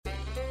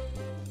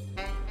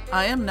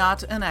I am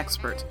not an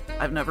expert.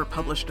 I've never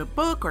published a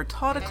book or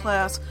taught a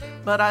class,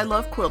 but I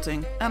love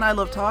quilting and I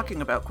love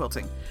talking about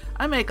quilting.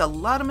 I make a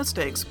lot of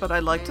mistakes, but I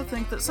like to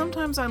think that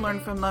sometimes I learn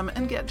from them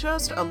and get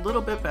just a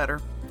little bit better.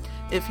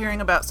 If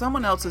hearing about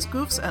someone else's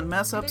goofs and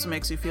mess-ups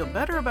makes you feel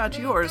better about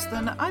yours,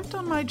 then I've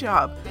done my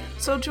job.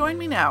 So join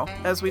me now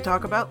as we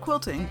talk about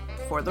quilting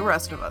for the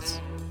rest of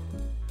us.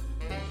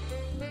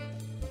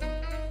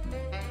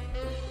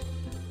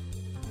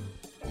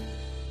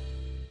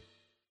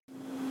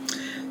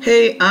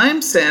 Hey,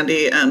 I'm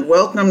Sandy, and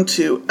welcome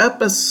to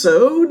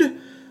episode,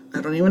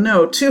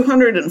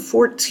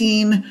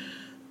 214,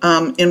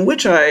 in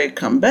which I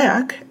come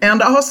back,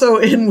 and also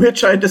in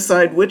which I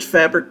decide which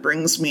fabric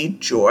brings me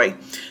joy.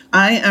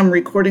 I am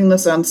recording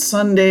this on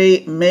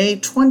Sunday, May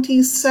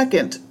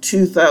 22nd,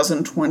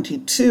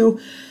 2022.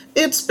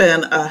 It's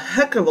been a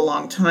heck of a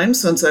long time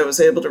since I was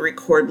able to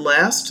record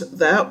last.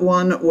 That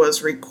one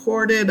was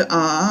recorded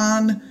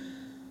on,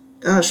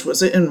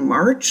 was it in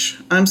March?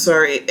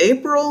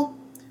 April?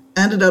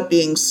 Ended up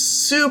being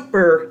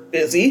super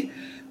busy,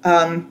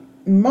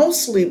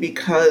 mostly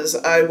because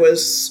I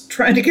was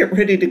trying to get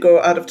ready to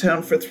go out of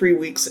town for 3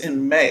 weeks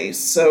in May.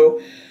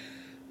 So,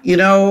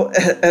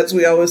 as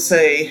we always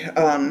say,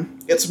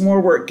 it's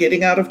more work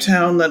getting out of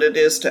town than it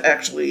is to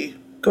actually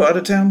go out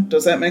of town.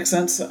 Does that make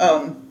sense?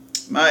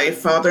 My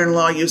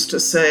father-in-law used to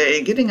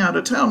say, getting out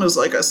of town is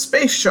like a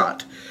space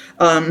shot.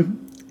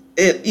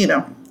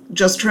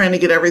 Just trying to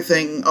get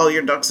everything, all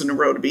your ducks in a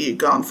row to be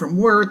gone from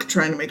work,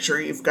 trying to make sure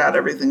you've got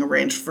everything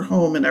arranged for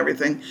home and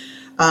everything.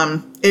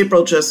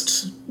 April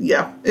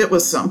it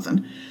was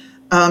something.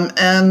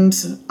 And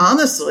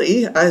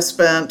honestly, I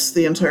spent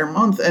the entire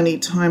month, any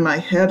time I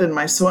had in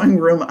my sewing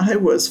room, I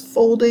was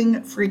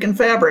folding freaking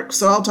fabric.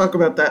 So I'll talk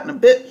about that in a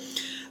bit.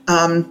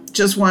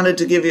 Just wanted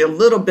to give you a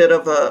little bit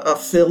of a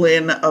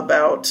fill-in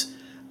about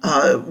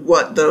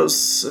what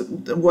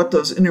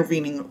those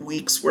intervening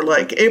weeks were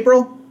like.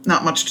 April,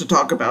 not much to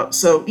talk about,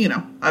 so,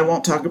 I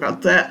won't talk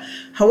about that.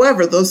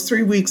 However, those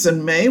 3 weeks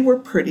in May were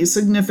pretty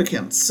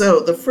significant.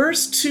 So the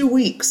first 2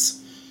 weeks,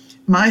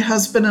 my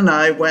husband and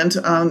I went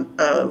on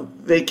a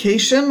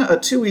vacation, a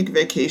 2-week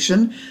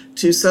vacation,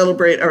 to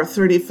celebrate our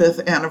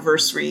 35th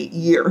anniversary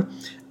year.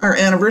 Our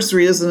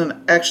anniversary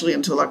isn't actually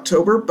until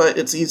October, but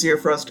it's easier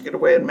for us to get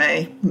away in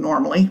May,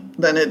 normally,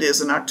 than it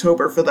is in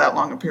October for that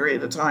long a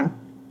period of time.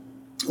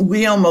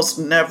 We almost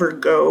never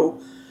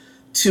go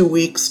 2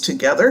 weeks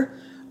together.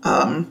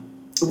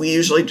 We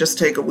usually just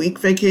take a week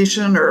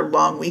vacation or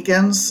long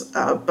weekends.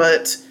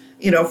 But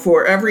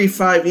for every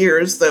 5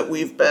 years that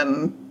we've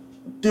been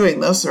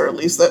doing this, or at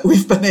least that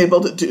we've been able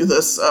to do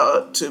this,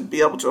 to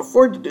be able to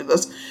afford to do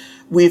this,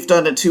 we've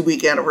done a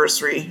 2-week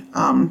anniversary.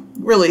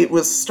 Really, it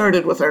was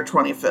started with our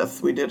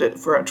 25th. We did it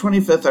for our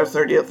 25th, our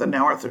 30th, and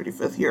now our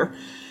 35th year.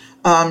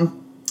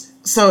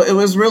 So it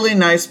was really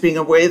nice being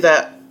away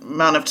that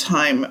amount of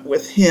time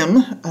with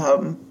him.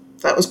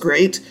 That was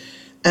great.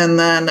 And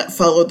then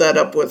followed that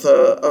up with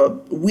a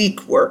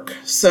week work.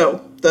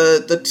 So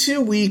the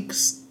 2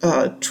 weeks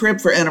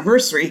trip for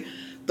anniversary,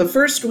 the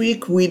first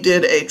week we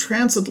did a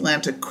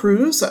transatlantic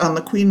cruise on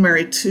the Queen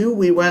Mary 2.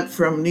 We went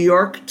from New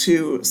York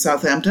to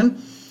Southampton.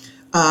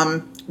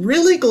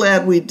 Really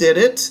glad we did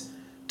it.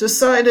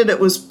 Decided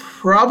it was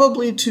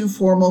probably too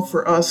formal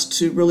for us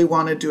to really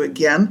want to do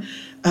again.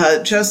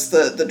 Just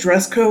the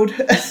dress code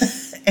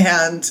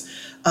and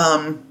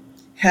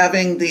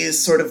having these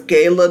sort of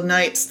gala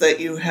nights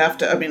that you have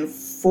to,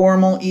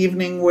 formal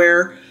evening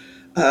wear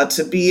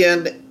to be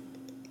in.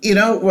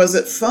 Was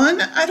it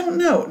fun? I don't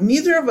know.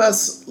 Neither of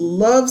us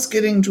loves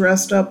getting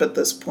dressed up at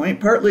this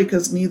point, partly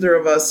because neither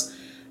of us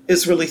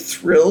is really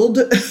thrilled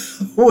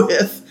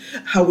with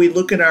how we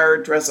look in our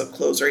dress-up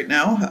clothes right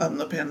now.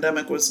 The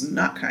pandemic was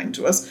not kind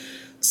to us.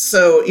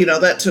 So,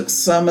 that took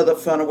some of the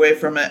fun away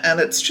from it,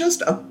 and it's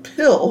just a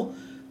pill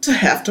to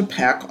have to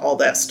pack all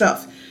that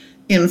stuff.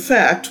 In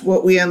fact,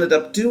 what we ended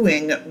up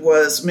doing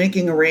was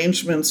making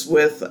arrangements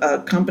with a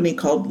company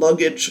called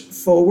Luggage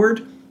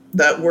Forward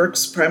that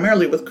works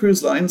primarily with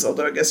cruise lines,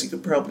 although I guess you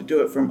could probably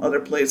do it from other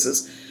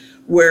places,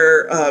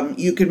 where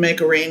you can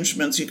make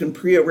arrangements, you can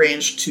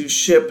pre-arrange to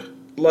ship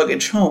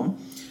luggage home.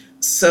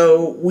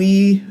 So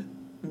we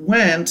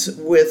went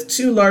with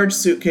 2 large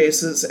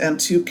suitcases and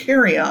 2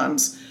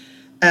 carry-ons,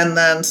 and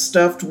then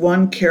stuffed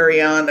 1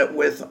 carry-on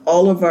with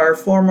all of our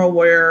formal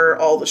wear,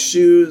 all the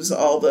shoes,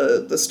 all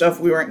the stuff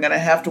we weren't going to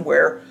have to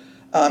wear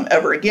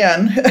ever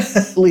again,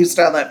 at least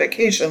on that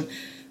vacation,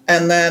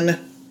 and then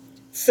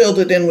filled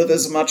it in with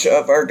as much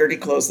of our dirty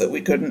clothes that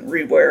we couldn't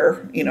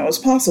rewear, as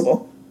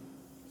possible.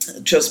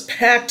 Just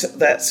packed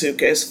that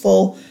suitcase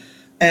full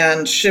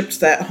and shipped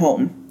that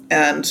home.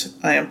 And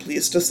I am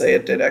pleased to say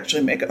it did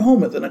actually make it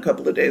home within a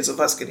couple of days of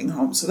us getting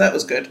home, so that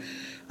was good.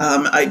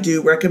 I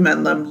do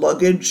recommend them,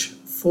 Luggage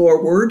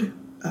Forward.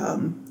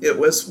 It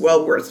was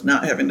well worth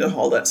not having to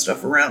haul that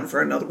stuff around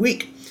for another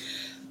week.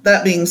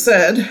 That being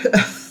said,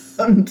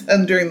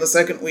 and during the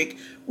second week,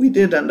 we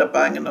did end up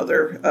buying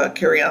another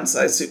carry-on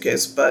size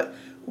suitcase, but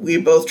we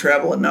both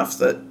travel enough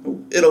that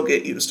it'll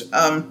get used.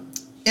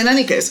 In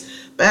any case,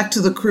 back to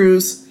the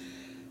cruise.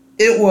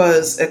 It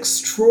was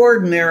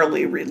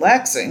extraordinarily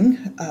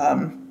relaxing.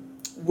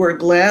 We're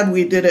glad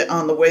we did it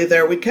on the way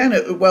there.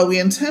 We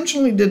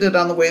intentionally did it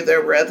on the way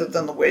there rather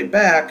than the way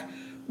back,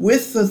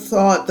 with the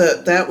thought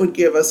that that would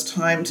give us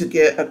time to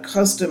get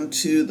accustomed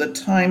to the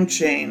time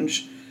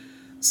change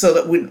so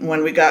that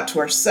when we got to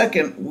our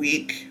second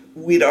week,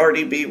 we'd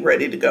already be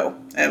ready to go.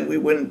 And we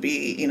wouldn't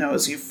be,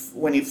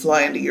 when you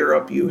fly into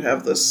Europe, you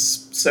have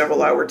this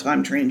several hour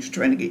time change you're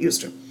trying to get used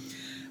to.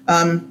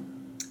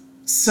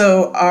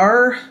 So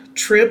our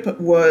trip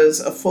was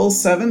a full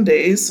 7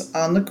 days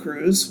on the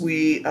cruise.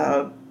 We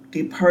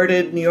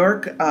departed New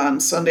York on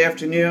Sunday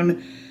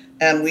afternoon,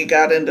 and we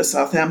got into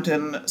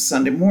Southampton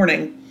Sunday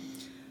morning.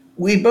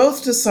 We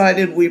both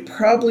decided we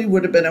probably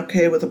would have been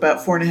okay with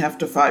about 4.5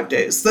 to 5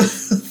 days.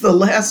 The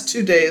last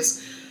 2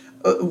 days,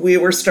 we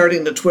were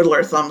starting to twiddle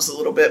our thumbs a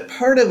little bit.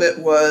 Part of it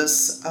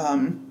was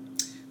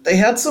they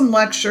had some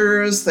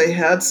lectures, they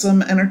had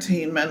some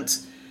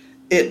entertainment.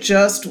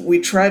 We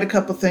tried a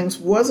couple things,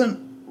 wasn't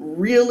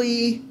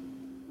really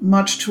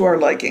much to our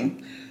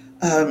liking.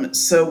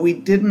 So we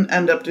didn't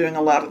end up doing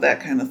a lot of that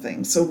kind of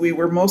thing. So we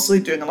were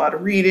mostly doing a lot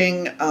of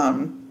reading,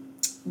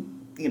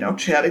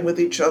 chatting with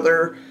each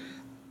other,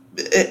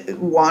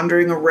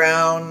 wandering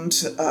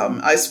around.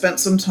 I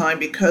spent some time,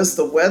 because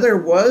the weather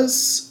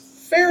was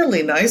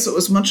fairly nice. It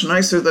was much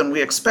nicer than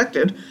we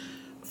expected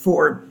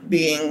for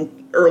being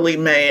early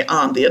May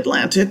on the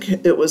Atlantic.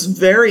 It was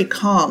very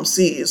calm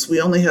seas.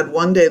 We only had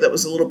one day that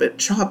was a little bit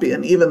choppy,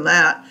 and even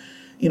that,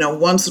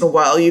 once in a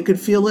while you could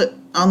feel it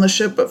on the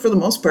ship, but for the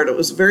most part it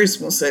was very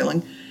smooth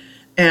sailing.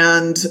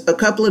 And a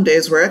couple of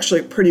days were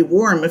actually pretty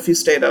warm if you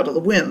stayed out of the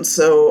wind,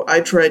 so I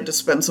tried to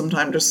spend some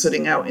time just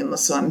sitting out in the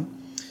sun.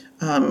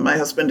 My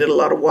husband did a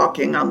lot of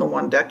walking on the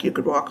one deck. You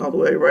could walk all the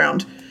way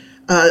around.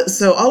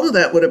 So all of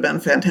that would have been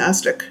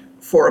fantastic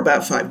for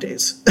about 5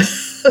 days.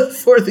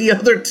 For the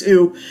other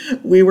 2,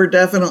 we were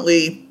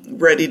definitely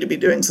ready to be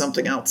doing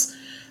something else.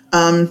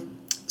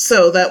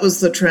 So that was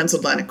the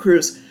transatlantic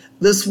cruise.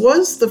 This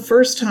was the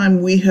first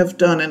time we have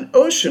done an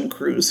ocean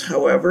cruise,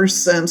 however,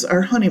 since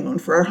our honeymoon.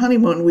 For our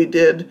honeymoon, we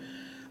did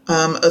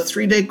a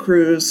 3-day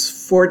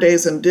cruise, 4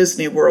 days in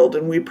Disney World,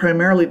 and we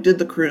primarily did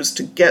the cruise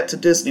to get to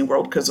Disney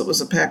World because it was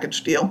a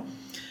package deal.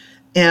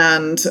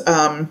 And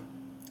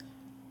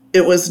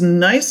it was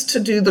nice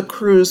to do the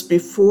cruise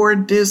before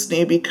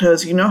Disney,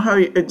 because you know how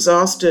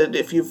exhausted,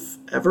 if you've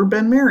ever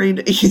been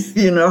married,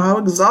 you know how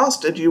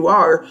exhausted you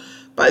are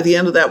by the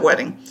end of that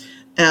wedding.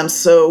 And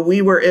so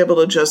we were able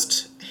to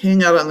just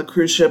hang out on the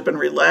cruise ship and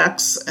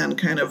relax and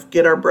kind of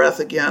get our breath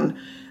again,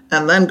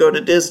 and then go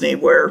to Disney,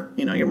 where,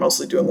 you're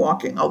mostly doing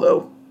walking.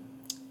 Although,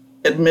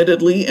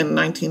 admittedly, in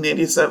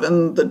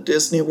 1987, the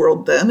Disney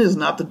World then is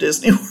not the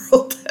Disney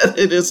World that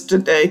it is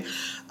today.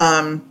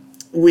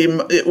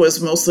 It was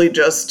mostly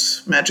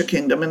just Magic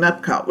Kingdom and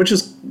Epcot,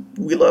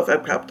 we love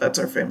Epcot, that's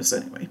our famous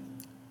anyway.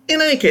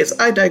 In any case,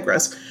 I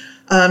digress.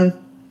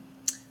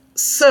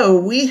 So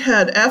we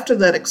had, after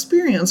that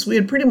experience, we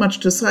had pretty much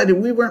decided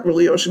we weren't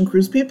really ocean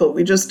cruise people.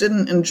 We just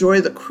didn't enjoy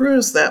the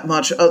cruise that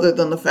much, other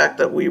than the fact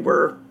that we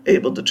were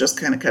able to just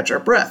kind of catch our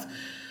breath.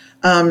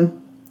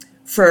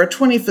 For our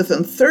 25th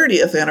and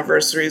 30th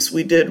anniversaries,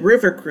 we did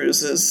river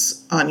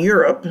cruises in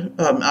Europe.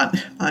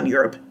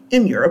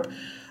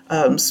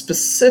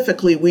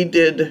 Specifically, we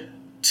did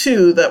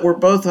 2 that were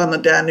both on the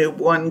Danube,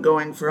 one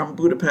going from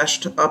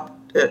Budapest up,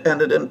 it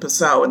ended in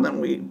Passau, and then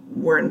we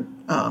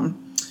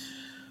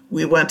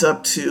went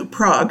up to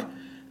Prague,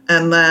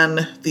 and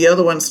then the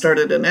other one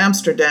started in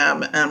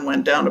Amsterdam and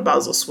went down to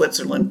Basel,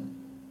 Switzerland.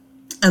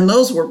 And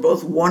those were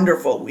both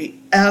wonderful.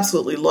 We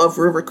absolutely love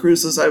river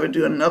cruises. I would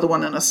do another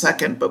one in a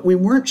second, but we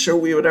weren't sure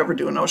we would ever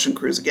do an ocean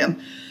cruise again.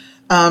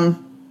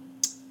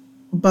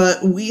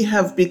 But we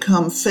have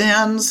become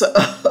fans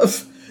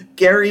of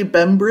Gary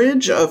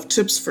Bembridge of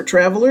Tips for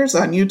Travelers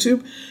on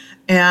YouTube.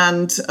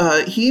 And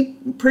he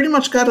pretty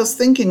much got us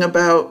thinking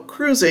about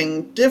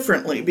cruising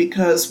differently,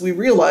 because we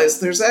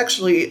realized there's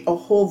actually a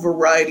whole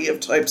variety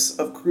of types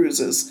of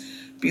cruises.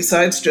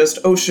 Besides just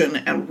ocean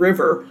and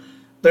river,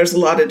 there's a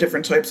lot of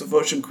different types of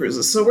ocean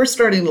cruises. So we're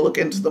starting to look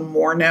into them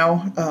more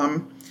now.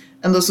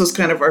 And this was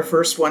kind of our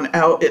first one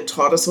out. It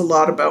taught us a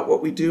lot about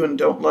what we do and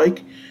don't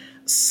like.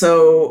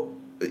 So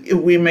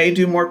we may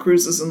do more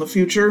cruises in the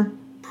future.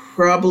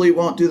 Probably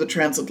won't do the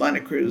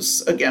transatlantic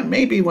cruise again.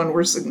 Maybe when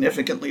we're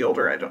significantly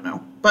older, I don't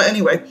know. But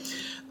anyway,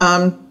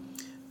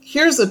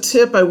 here's a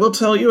tip I will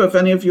tell you if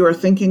any of you are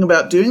thinking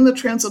about doing the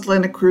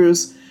transatlantic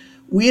cruise.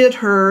 We had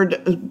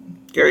heard,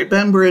 Gary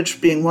Bembridge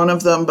being one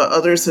of them, but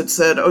others had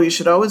said, you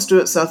should always do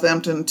it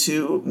Southampton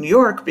to New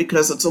York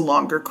because it's a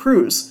longer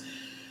cruise.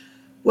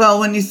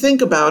 Well, when you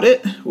think about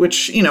it,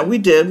 which, we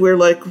did, we're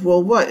like,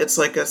 well, what? It's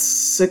like a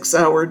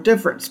 6-hour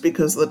difference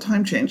because of the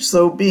time change.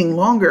 So being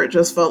longer, it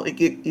just felt like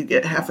you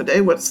get half a day.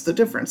 What's the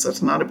difference?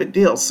 That's not a big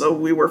deal. So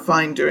we were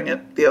fine doing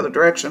it the other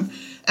direction.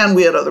 And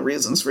we had other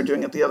reasons for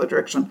doing it the other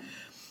direction.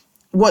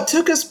 What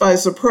took us by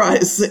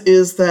surprise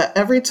is that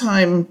every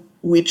time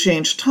we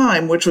changed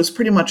time, which was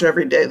pretty much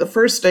every day, the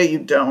first day you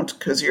don't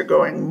because you're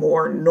going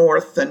more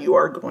north than you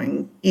are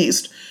going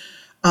east.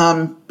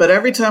 But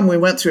every time we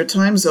went through a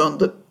time zone,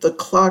 the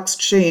clocks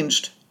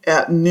changed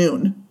at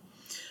noon.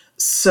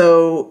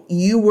 So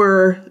you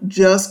were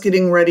just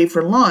getting ready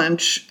for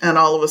lunch, and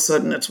all of a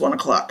sudden it's 1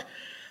 o'clock.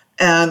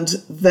 And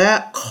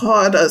that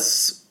caught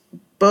us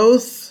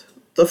both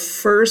the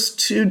first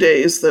 2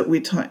 days that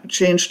we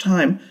changed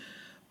time.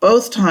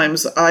 Both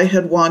times I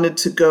had wanted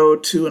to go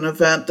to an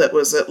event that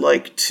was at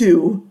like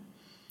 2.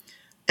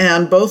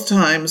 And both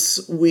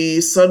times we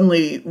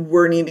suddenly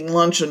weren't eating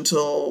lunch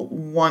until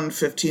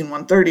 1:15,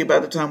 1:30 by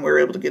the time we were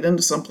able to get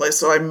into someplace.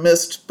 So I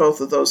missed both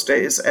of those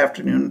days'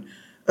 afternoon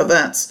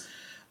events.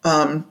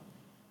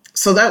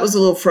 So that was a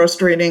little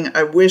frustrating.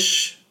 I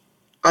wish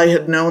I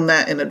had known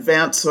that in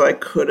advance so I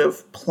could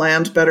have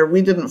planned better.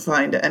 We didn't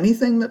find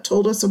anything that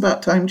told us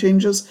about time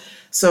changes.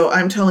 So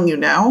I'm telling you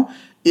now,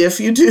 if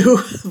you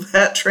do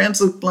that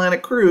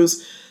transatlantic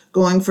cruise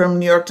going from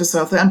New York to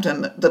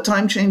Southampton, the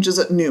time changes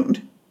at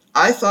noon.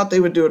 I thought they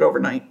would do it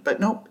overnight, but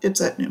nope,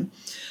 it's at noon.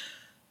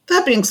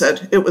 That being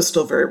said, it was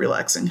still very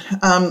relaxing.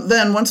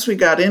 Then once we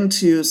got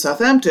into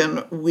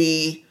Southampton,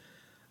 we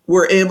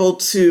were able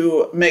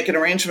to make an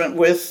arrangement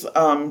with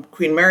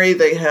Queen Mary.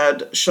 They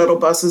had shuttle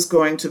buses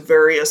going to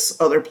various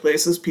other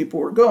places people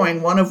were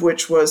going, one of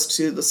which was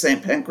to the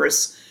St.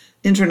 Pancras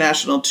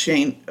International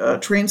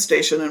train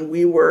station, and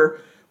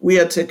we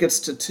had tickets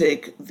to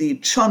take the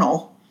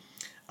Channel,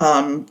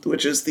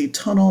 which is the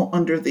tunnel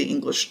under the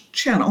English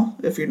Channel.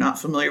 If you're not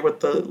familiar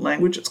with the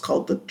language, it's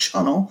called the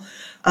Channel.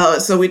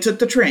 So we took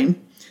the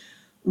train,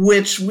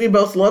 which we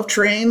both love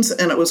trains,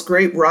 and it was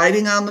great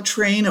riding on the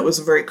train. It was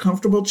a very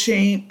comfortable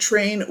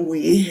train.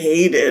 We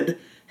hated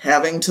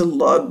having to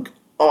lug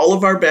all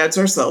of our bags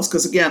ourselves,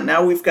 because again,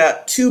 now we've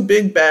got 2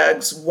 big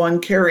bags,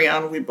 1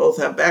 carry-on. We both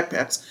have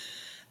backpacks,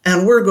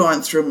 and we're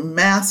going through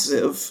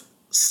massive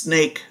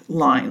snake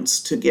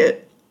lines to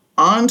get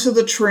onto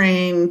the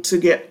train, to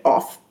get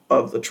off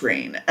of the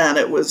train. And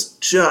it was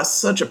just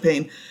such a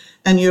pain.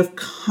 And you've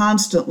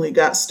constantly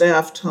got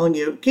staff telling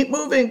you, keep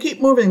moving, keep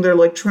moving. They're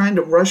like trying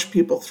to rush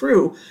people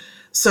through.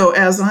 So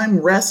as I'm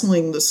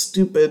wrestling the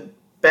stupid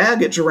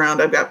baggage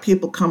around, I've got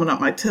people coming up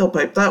my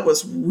tailpipe. That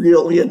was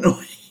really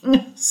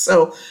annoying.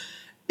 So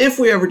if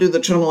we ever do the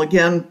Channel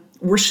again,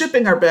 we're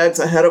shipping our bags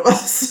ahead of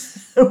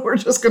us. We're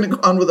just going to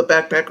go on with a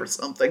backpack or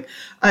something.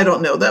 I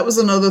don't know. That was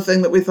another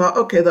thing that we thought,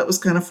 okay, that was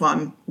kind of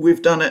fun.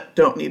 We've done it.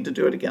 Don't need to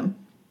do it again.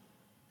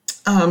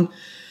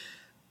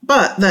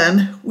 But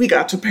then we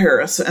got to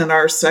Paris, and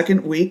our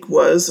second week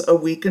was a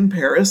week in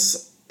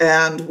Paris,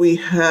 and we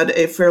had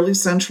a fairly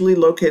centrally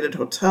located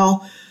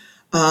hotel,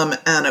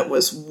 and it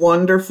was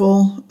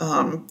wonderful.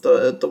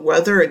 The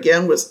weather,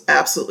 again, was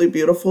absolutely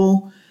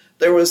beautiful.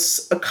 There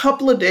was a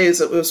couple of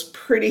days it was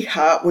pretty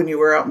hot when you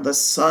were out in the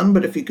sun,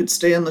 but if you could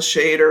stay in the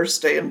shade or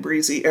stay in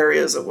breezy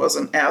areas, it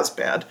wasn't as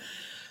bad.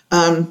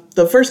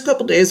 The first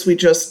couple of days we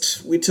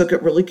took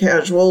it really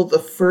casual.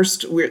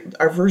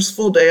 Our first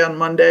full day on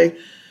Monday,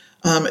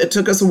 it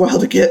took us a while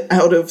to get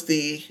out of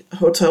the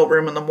hotel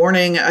room in the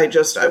morning. I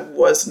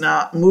was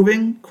not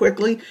moving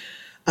quickly.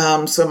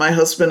 So my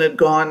husband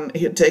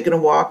he had taken a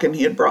walk, and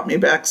he had brought me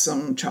back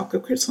some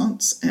chocolate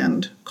croissants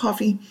and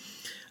coffee.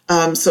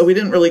 So we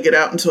didn't really get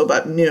out until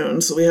about noon.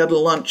 So we had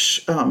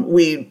lunch.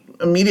 We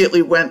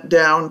immediately went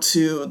down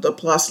to the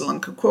Place de la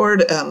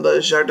Concorde and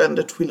the Jardin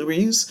des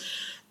Tuileries,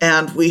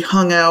 and we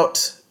hung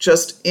out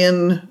just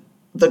in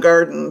the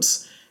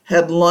gardens,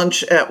 had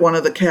lunch at one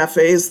of the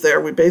cafes there.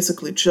 We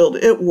basically chilled.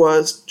 It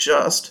was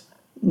just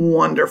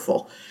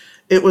wonderful.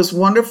 It was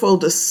wonderful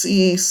to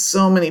see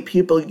so many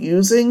people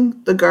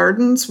using the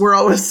gardens. We're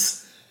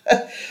always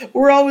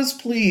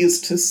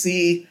pleased to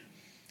see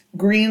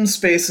green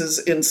spaces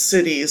in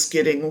cities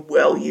getting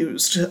well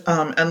used.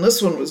 And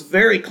this one was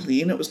very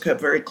clean. It was kept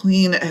very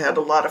clean. It had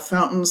a lot of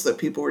fountains that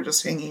people were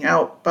just hanging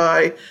out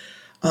by.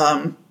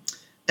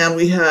 And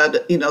we had,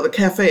 the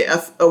cafe,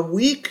 a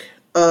week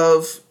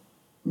of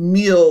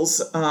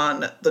meals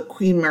on the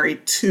Queen Mary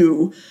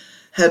 2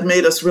 had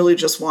made us really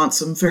just want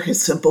some very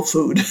simple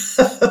food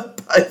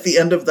by the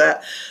end of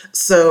that.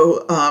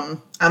 So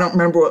I don't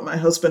remember what my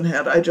husband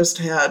had. I just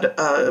had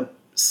a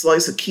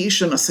slice of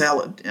quiche and a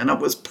salad, and it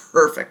was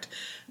perfect.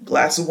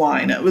 Glass of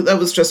wine. That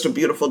was just a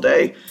beautiful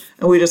day,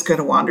 and we just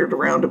kind of wandered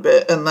around a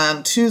bit. And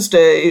then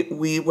Tuesday,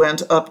 we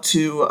went up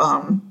to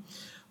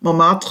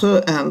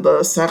Montmartre and the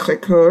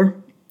Sacré-Cœur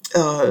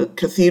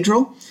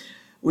Cathedral.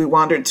 We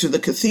wandered through the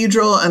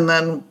cathedral and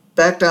then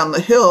back down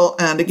the hill,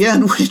 and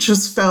again, we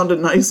just found a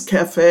nice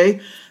cafe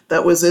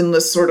that was in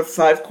this sort of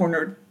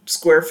 5-cornered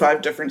square,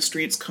 5 different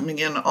streets coming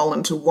in all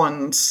into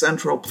one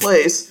central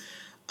place.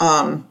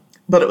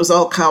 But it was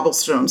all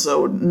cobblestone,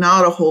 so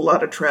not a whole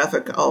lot of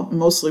traffic,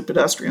 mostly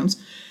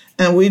pedestrians.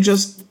 And we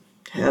just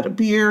had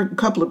a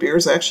couple of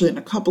beers, actually, and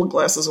a couple of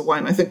glasses of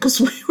wine, I think, because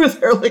we were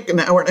there like an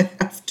hour and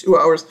a half, 2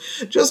 hours,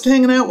 just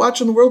hanging out,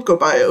 watching the world go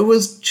by. It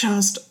was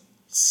just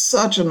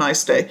such a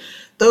nice day.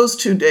 Those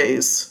 2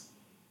 days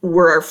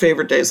were our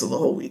favorite days of the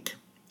whole week.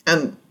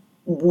 And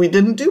we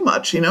didn't do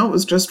much, it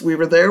was just, we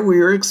were there, we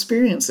were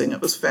experiencing.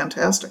 It was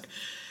fantastic.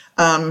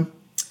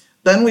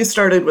 Then we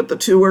started with the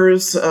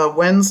tours.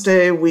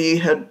 Wednesday, we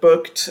had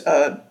booked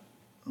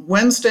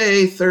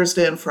Wednesday,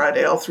 Thursday, and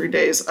Friday, all 3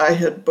 days, I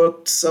had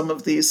booked some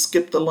of these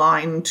Skip the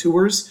Line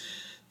tours.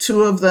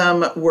 Two of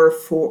them were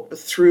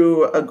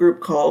through a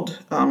group called,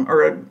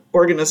 or an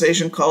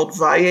organization called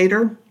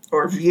Viator,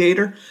 or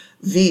Viator,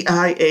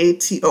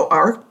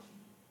 Viator.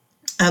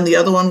 And the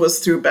other one was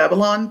through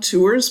Babylon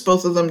Tours.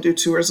 Both of them do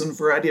tours in a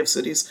variety of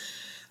cities.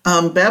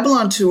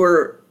 Babylon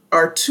Tour,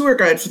 our tour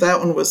guide for that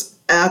one was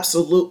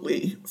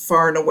absolutely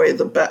far and away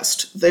the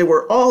best. They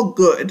were all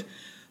good,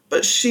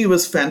 but she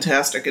was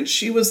fantastic. And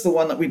she was the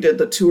one that we did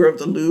the tour of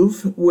the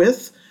Louvre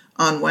with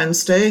on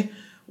Wednesday.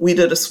 We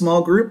did a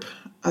small group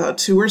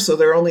tour, so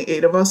there are only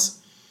 8 of us.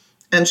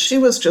 And she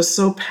was just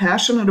so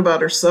passionate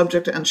about her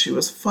subject, and she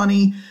was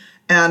funny.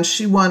 And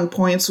she won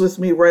points with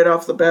me right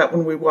off the bat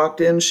when we walked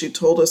in. She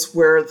told us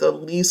where the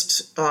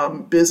least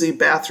busy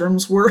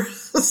bathrooms were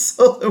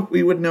so that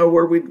we would know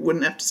where we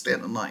wouldn't have to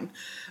stand in line.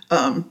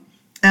 And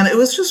it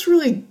was just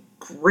really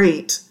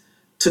great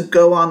to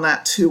go on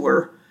that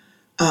tour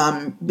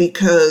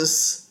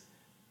because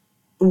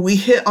we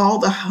hit all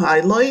the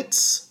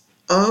highlights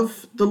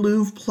of the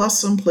Louvre, plus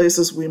some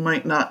places we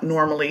might not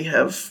normally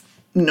have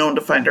known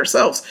to find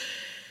ourselves.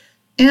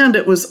 And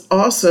it was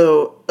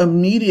also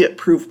immediate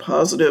proof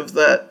positive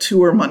that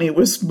tour money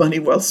was money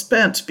well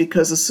spent,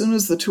 because as soon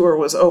as the tour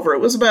was over, it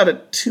was about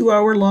a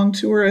 2-hour long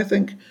tour, I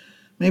think,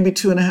 maybe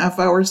 2.5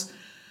 hours.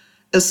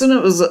 As soon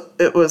as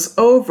it was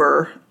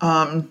over,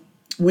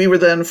 we were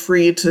then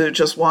free to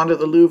just wander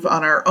the Louvre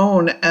on our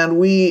own. And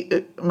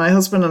my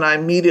husband and I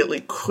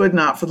immediately could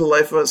not for the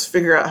life of us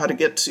figure out how to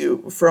get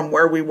from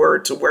where we were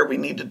to where we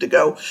needed to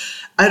go.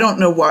 I don't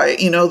know why.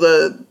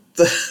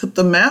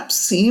 The maps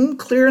seem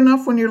clear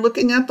enough when you're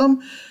looking at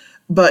them,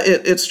 but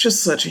it's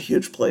just such a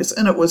huge place.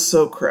 And it was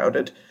so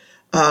crowded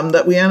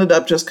that we ended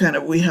up just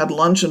we had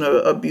lunch in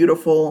a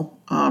beautiful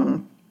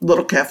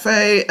little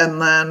cafe.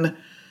 And then,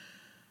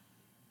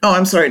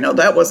 I'm sorry, no,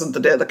 that wasn't the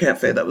day of the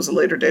cafe. That was a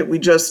later day. We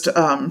just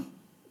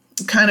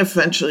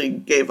eventually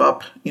gave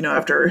up,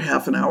 after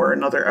half an hour,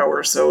 another hour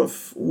or so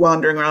of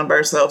wandering around by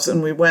ourselves.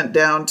 And we went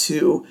down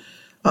to,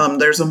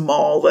 there's a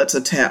mall that's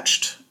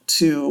attached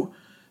to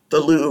the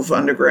Louvre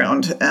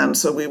underground. And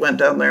so we went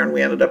down there and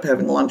we ended up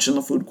having lunch in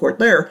the food court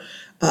there.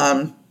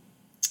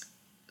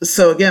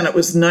 So again, it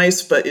was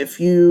nice, but if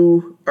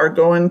you are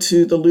going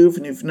to the Louvre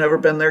and you've never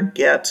been there,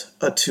 get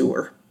a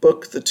tour.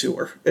 Book the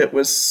tour. It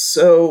was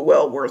so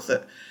well worth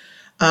it.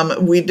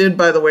 We did,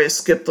 by the way,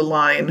 skip the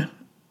line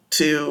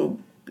to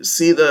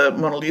see the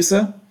Mona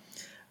Lisa.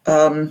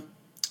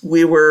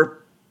 We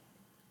were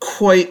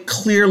quite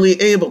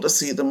clearly able to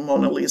see the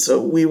Mona Lisa.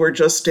 We were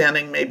just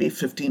standing maybe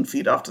 15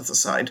 feet off to the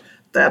side.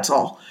 That's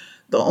all.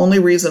 The only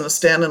reason to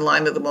stand in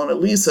line to the Mona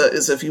Lisa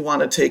is if you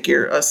want to take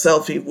a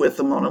selfie with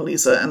the Mona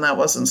Lisa, and that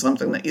wasn't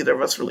something that either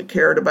of us really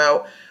cared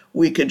about.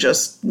 We could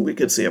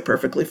see it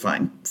perfectly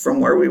fine from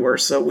where we were,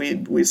 so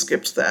we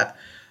skipped that.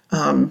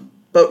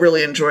 But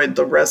really enjoyed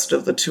the rest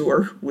of the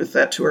tour with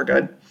that tour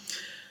guide.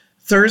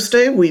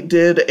 Thursday, we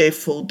did a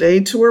full day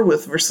tour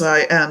with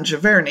Versailles and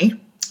Giverny.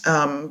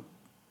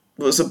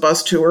 It was a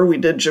bus tour. We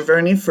did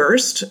Giverny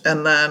first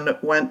and then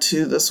went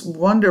to this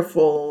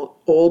wonderful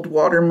old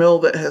water mill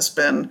that has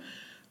been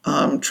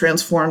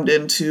transformed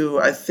into,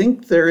 I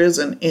think there is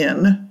an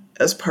inn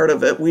as part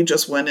of it. We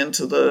just went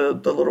into the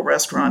little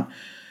restaurant.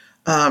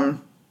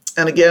 And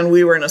again,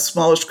 we were in a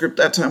smallish group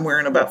that time. We were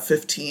in about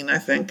 15, I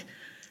think.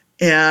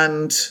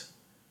 And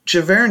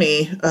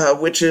Giverny,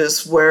 which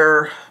is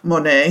where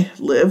Monet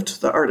lived,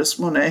 the artist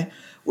Monet,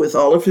 with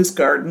all of his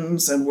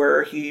gardens and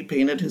where he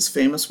painted his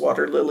famous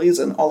water lilies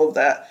and all of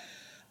that.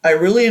 I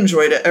really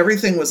enjoyed it.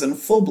 Everything was in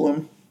full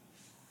bloom.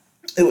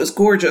 It was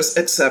gorgeous,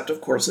 except, of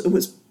course, it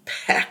was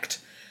packed.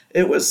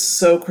 It was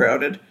so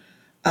crowded.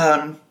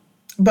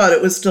 But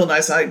it was still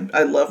nice.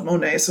 I love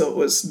Monet, so it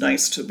was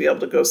nice to be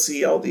able to go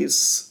see all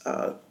these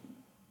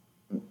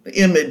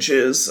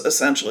images,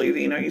 essentially.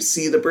 You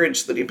see the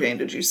bridge that he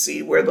painted. You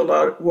see where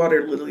the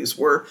water lilies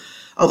were,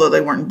 although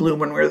they weren't in bloom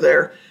when we were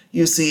there.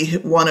 You see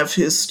one of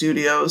his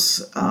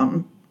studios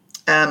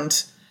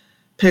and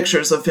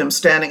pictures of him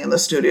standing in the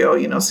studio,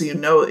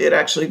 so it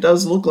actually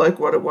does look like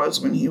what it was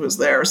when he was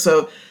there.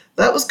 So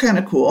that was kind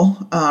of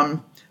cool.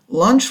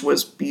 Lunch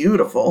was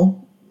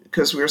beautiful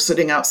because we were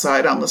sitting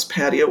outside on this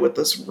patio with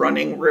this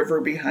running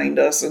river behind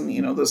us and,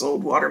 this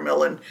old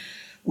watermill. And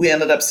we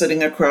ended up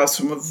sitting across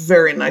from a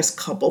very nice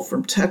couple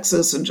from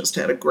Texas and just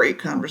had a great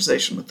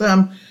conversation with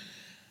them.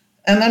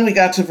 And then we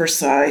got to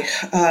Versailles.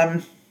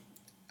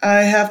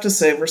 I have to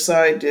say,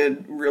 Versailles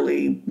did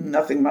really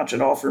nothing much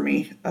at all for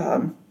me.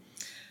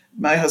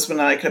 My husband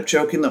and I kept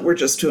joking that we're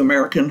just too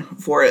American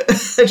for it.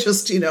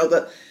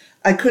 That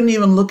I couldn't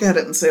even look at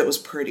it and say it was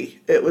pretty.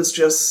 It was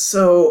just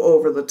so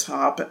over the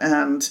top.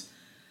 And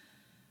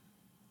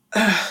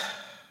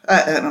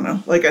I don't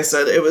know. Like I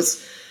said, it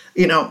was,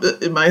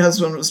 my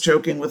husband was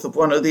joking with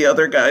one of the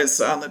other guys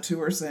on the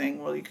tour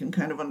saying, well, you can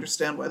kind of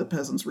understand why the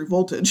peasants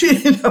revolted.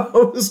 It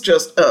was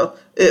just,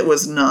 it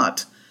was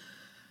not.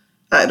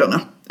 I don't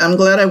know. I'm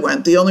glad I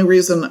went. The only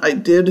reason I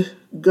did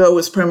go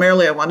was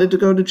primarily I wanted to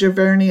go to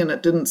Giverny, and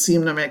it didn't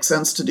seem to make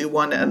sense to do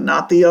one and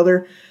not the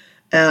other.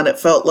 And it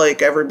felt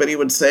like everybody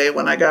would say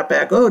when I got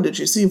back, oh, did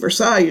you see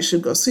Versailles? You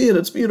should go see it.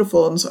 It's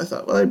beautiful. And so I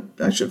thought, well,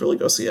 I should really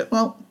go see it.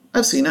 Well,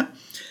 I've seen it.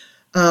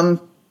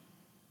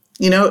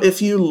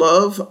 If you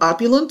love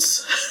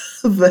opulence,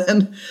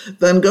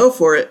 then go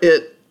for it.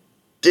 It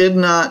did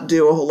not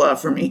do a whole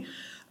lot for me.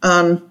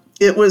 I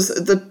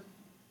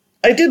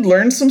did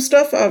learn some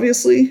stuff,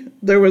 obviously.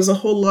 There was a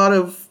whole lot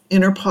of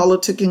inner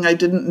politicking I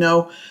didn't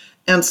know,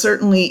 and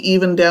certainly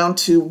even down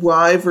to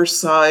why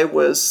Versailles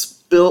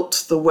was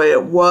built the way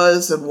it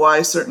was and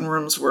why certain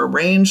rooms were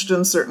arranged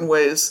in certain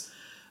ways.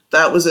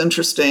 That was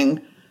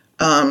interesting,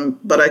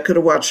 but I could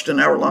have watched an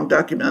hour-long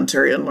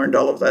documentary and learned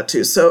all of that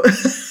too. So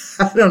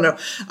I don't know.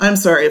 I'm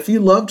sorry. If you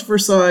loved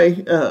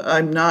Versailles,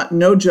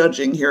 no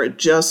judging here. It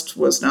just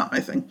was not my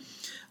thing.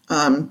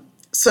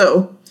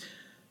 So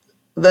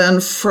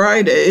then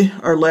Friday,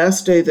 our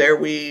last day there,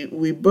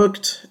 we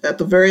booked at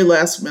the very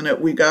last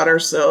minute. We got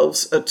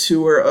ourselves a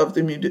tour of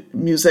the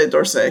Musée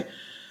d'Orsay,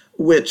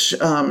 which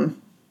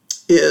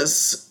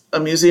is a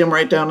museum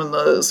right down in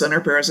the center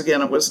of Paris.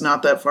 Again, it was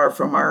not that far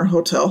from our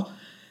hotel.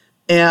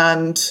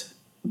 And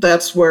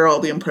that's where all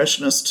the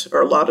Impressionist,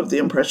 or a lot of the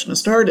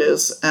Impressionist art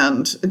is.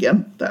 And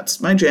again, that's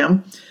my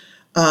jam.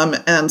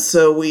 And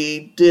so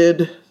we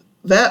did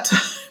that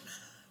time.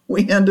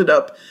 We ended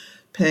up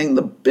paying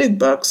the big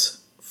bucks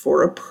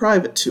for a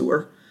private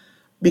tour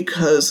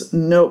because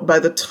by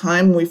the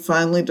time we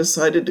finally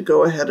decided to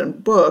go ahead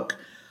and book,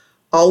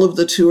 all of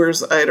the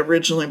tours I had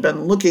originally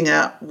been looking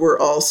at were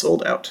all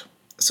sold out.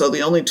 So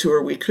the only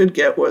tour we could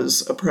get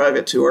was a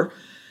private tour.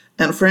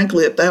 And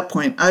frankly, at that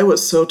point, I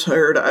was so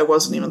tired, I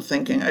wasn't even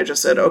thinking. I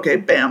just said, okay,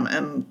 bam.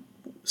 And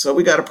so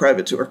we got a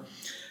private tour.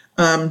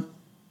 And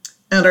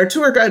our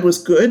tour guide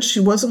was good. She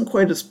wasn't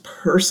quite as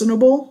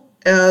personable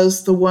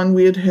as the one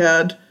we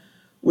had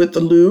with the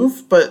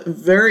Louvre, but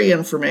very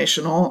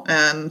informational,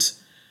 and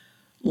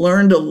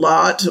learned a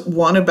lot.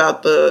 One,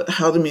 about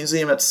how the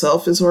museum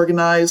itself is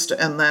organized,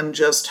 and then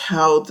just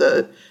how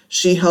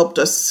she helped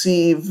us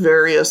see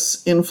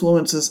various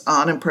influences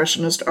on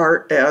Impressionist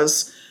art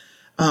as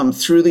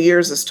through the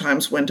years as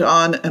times went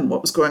on, and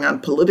what was going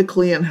on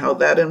politically and how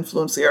that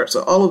influenced the art.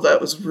 So all of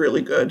that was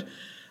really good.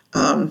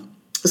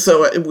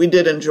 So we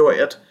did enjoy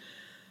it.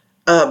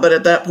 But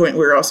at that point,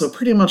 we were also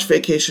pretty much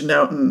vacationed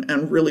out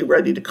and really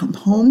ready to come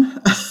home.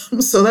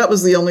 So that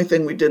was the only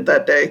thing we did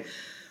that day.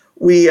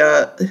 We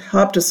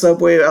hopped a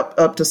subway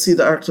up to see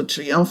the Arc de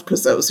Triomphe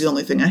because that was the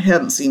only thing I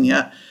hadn't seen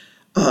yet,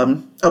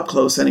 up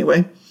close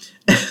anyway.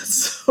 And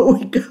so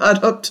we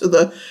got up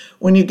to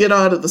when you get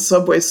out of the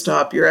subway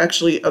stop, you're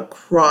actually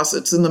across.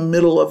 It's in the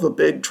middle of a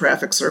big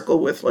traffic circle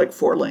with like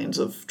 4 lanes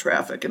of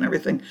traffic and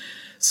everything.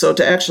 So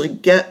to actually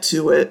get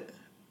to it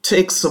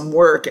takes some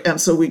work. And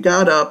so we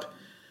got up,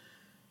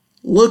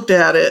 looked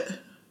at it.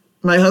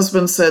 My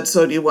husband said,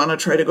 so do you want to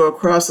try to go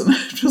across? And I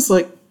was just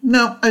like,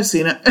 no, I've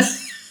seen it.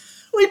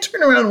 We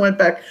turned around and went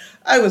back.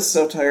 I was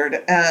so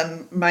tired.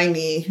 And my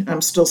knee,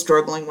 I'm still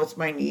struggling with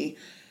my knee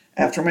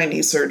after my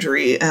knee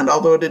surgery. And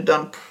although it had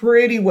done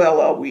pretty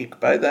well all week,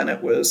 by then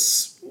it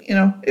was,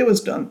 it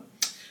was done.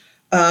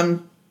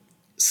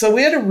 So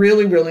we had a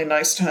really, really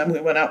nice time.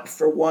 We went out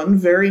for one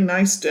very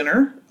nice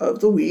dinner of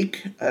the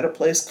week at a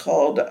place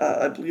called,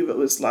 I believe it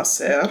was La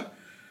Serre,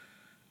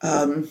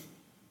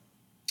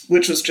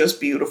 which was just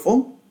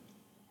beautiful.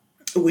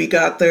 We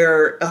got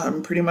there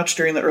pretty much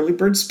during the early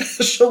bird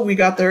special. We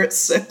got there at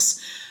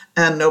 6,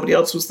 and nobody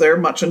else was there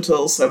much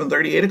until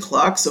 7:30, 8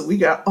 o'clock. So we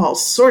got all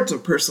sorts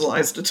of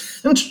personalized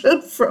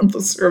attention from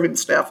the serving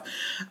staff.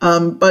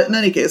 But in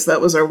any case,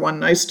 that was our one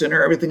nice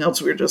dinner. Everything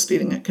else we were just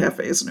eating at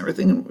cafes and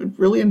everything, and we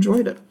really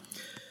enjoyed it.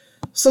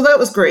 So that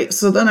was great.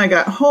 So then I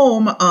got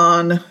home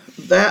on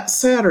that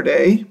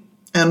Saturday,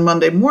 and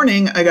Monday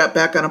morning I got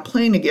back on a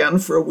plane again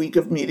for a week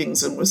of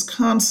meetings in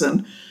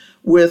Wisconsin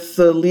with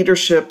the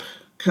leadership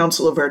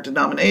council of our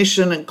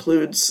denomination.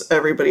 Includes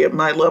everybody at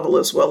my level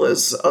as well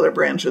as other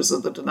branches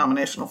of the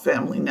denominational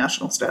family,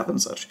 national staff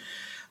and such.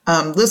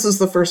 This is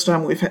the first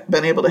time we've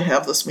been able to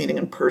have this meeting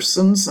in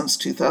person since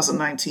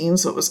 2019,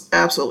 so it was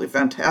absolutely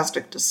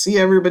fantastic to see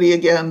everybody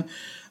again,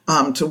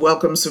 to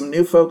welcome some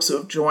new folks who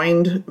have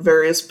joined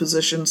various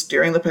positions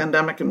during the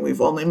pandemic, and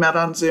we've only met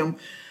on Zoom.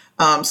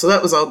 So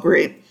that was all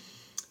great.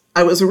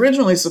 I was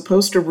originally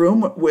supposed to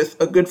room with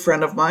a good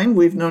friend of mine.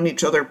 We've known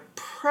each other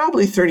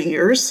probably 30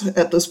 years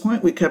at this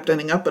point. We kept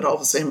ending up at all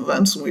the same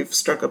events, and we've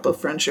struck up a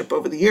friendship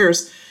over the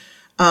years.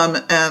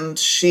 And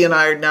she and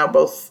I are now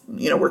both,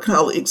 we're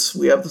colleagues.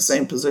 We have the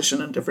same position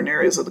in different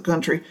areas of the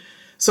country.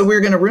 So we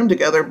were going to room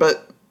together,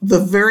 but the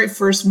very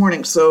first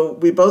morning, so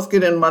we both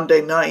get in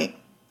Monday night.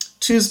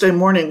 Tuesday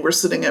morning, we're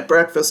sitting at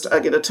breakfast. I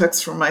get a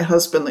text from my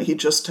husband that he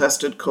just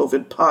tested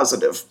COVID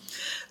positive.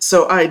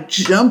 So I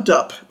jumped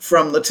up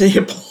from the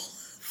table,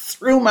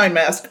 threw my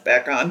mask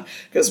back on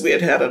because we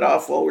had had it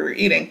off while we were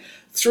eating,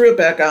 threw it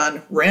back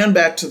on, ran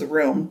back to the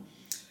room,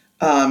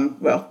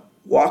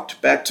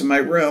 walked back to my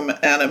room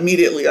and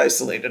immediately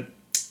isolated.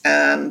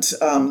 And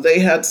they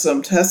had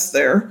some tests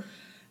there.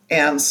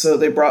 And so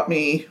they brought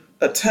me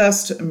a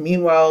test.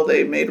 Meanwhile,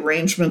 they made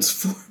arrangements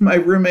for my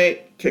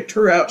roommate kicked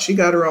her out. She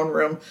got her own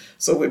room.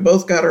 So we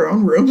both got our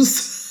own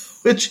rooms,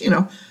 which,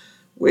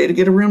 way to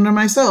get a room to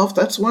myself.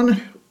 That's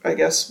one, I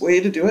guess, way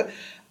to do it.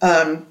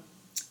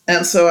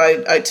 And so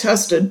I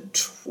tested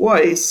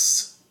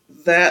twice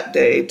that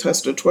day,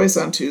 tested twice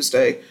on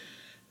Tuesday.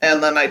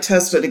 And then I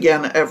tested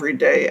again every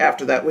day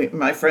after that.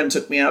 My friend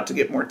took me out to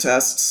get more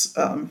tests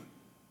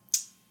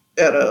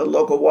at a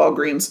local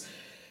Walgreens.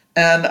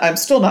 And I'm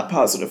still not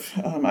positive.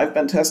 I've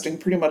been testing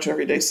pretty much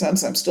every day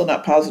since. I'm still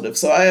not positive.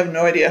 So I have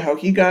no idea how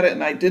he got it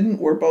and I didn't.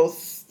 We're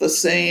both the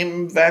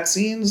same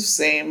vaccines,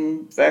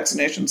 same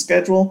vaccination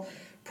schedule,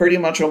 pretty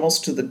much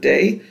almost to the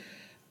day.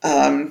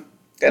 And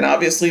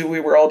obviously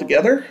we were all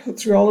together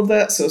through all of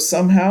that. So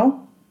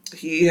somehow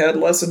he had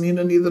less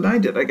immunity than I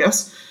did, I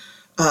guess.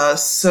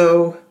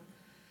 So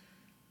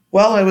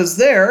while I was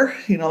there,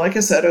 like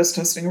I said, I was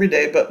testing every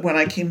day. But when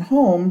I came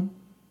home,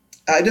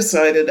 I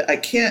decided I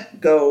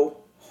can't go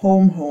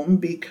home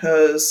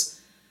because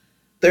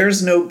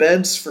there's no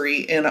beds free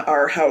in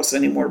our house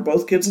anymore.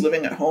 Both kids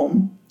living at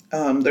home.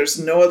 There's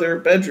no other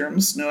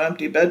bedrooms, no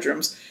empty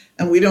bedrooms,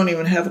 and we don't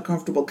even have a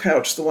comfortable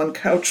couch. The one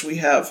couch we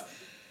have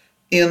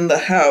in the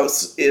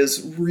house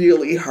is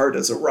really hard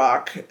as a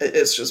rock.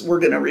 It's just, we're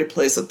going to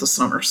replace it this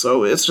summer,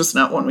 so it's just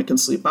not one we can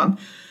sleep on.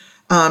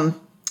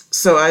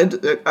 So I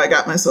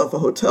got myself a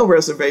hotel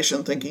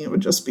reservation thinking it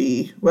would just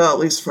be, well, at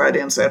least Friday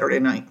and Saturday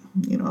night.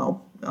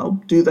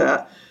 I'll do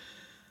that.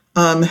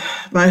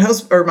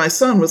 My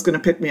son was going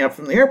to pick me up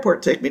from the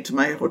airport, take me to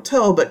my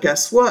hotel, but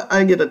guess what?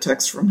 I get a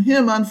text from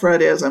him on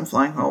Friday as I'm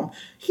flying home.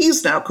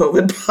 He's now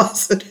COVID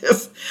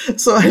positive.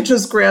 So I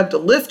just grabbed a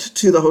Lyft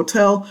to the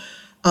hotel.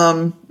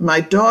 My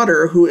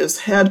daughter, who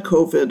has had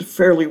COVID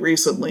fairly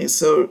recently,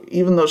 so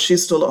even though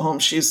she's still at home,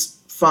 she's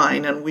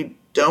fine, and we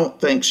don't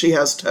think she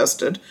has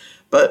tested,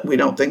 but we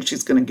don't think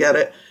she's going to get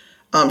it.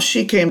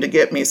 She came to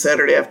get me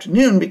Saturday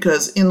afternoon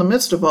because in the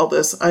midst of all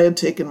this, I had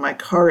taken my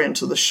car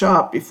into the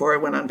shop before I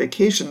went on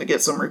vacation to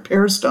get some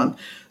repairs done.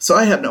 So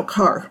I had no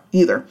car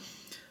either.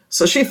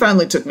 So she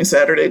finally took me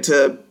Saturday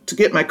to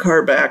get my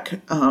car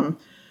back.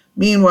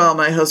 Meanwhile,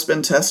 my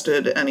husband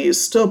tested and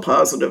he's still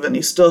positive and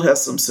he still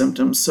has some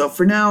symptoms. So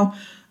for now,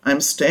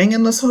 I'm staying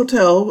in this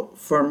hotel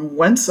from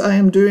whence I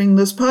am doing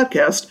this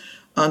podcast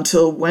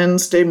until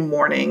Wednesday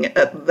morning.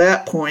 At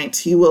that point,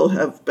 he will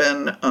have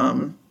been...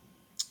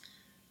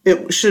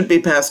 it should be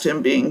past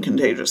him being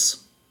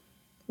contagious,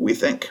 we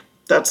think.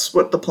 That's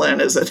what the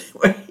plan is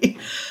anyway.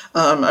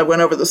 I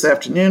went over this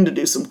afternoon to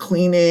do some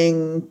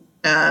cleaning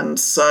and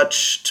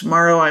such.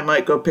 Tomorrow I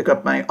might go pick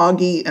up my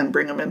Augie and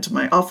bring him into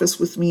my office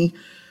with me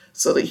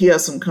so that he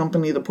has some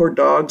company. The poor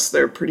dogs,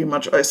 they're pretty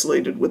much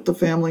isolated with the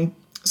family.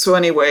 So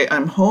anyway,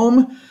 I'm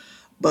home,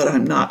 but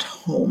I'm not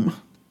home.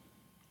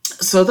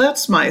 So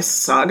that's my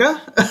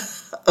saga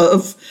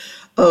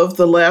of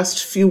the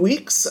last few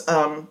weeks,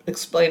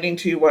 explaining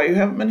to you why you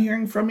haven't been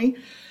hearing from me.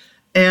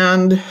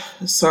 And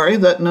sorry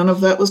that none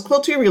of that was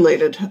Quilty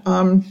related.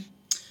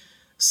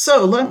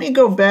 So let me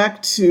go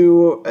back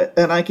to,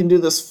 and I can do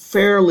this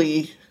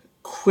fairly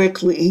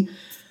quickly,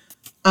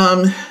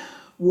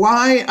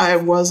 why I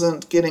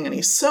wasn't getting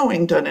any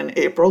sewing done in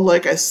April.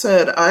 Like I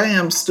said, I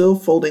am still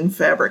folding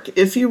fabric.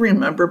 If you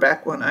remember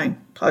back when I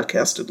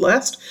podcasted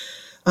last,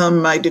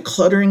 my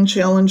decluttering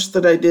challenge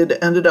that I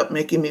did ended up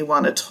making me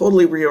want to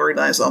totally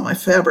reorganize all my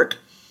fabric.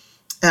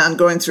 And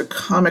going through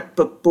comic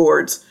book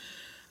boards,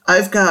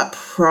 I've got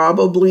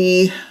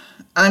probably,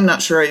 I'm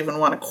not sure I even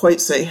want to quite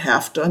say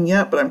half done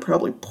yet, but I'm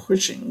probably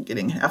pushing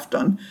getting half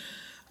done.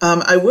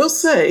 I will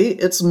say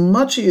it's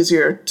much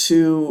easier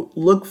to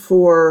look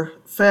for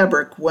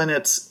fabric when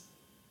it's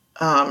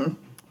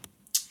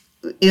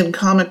in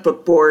comic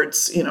book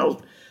boards,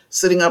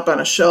 sitting up on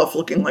a shelf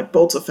looking like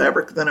bolts of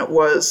fabric than it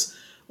was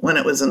when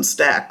it was in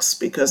stacks,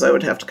 because I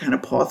would have to kind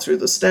of paw through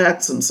the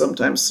stacks and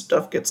sometimes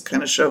stuff gets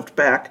kind of shoved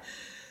back.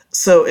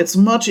 So it's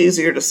much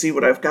easier to see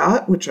what I've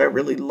got, which I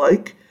really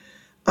like.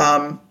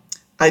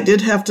 I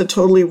did have to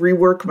totally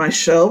rework my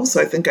shelves.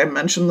 I think I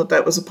mentioned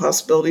that was a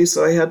possibility,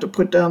 so I had to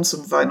put down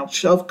some vinyl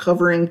shelf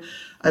covering.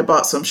 I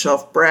bought some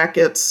shelf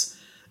brackets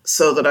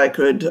so that I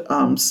could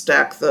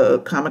stack the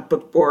comic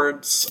book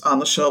boards on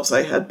the shelves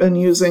I had been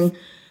using.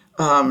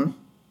 And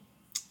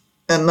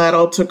that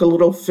all took a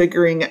little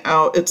figuring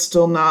out. It's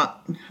still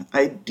not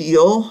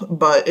ideal,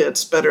 but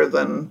it's better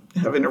than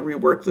having to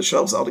rework the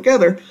shelves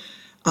altogether.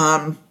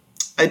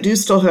 I do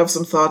still have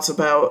some thoughts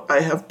about,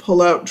 I have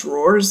pull-out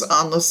drawers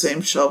on the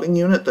same shelving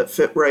unit that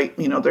fit right.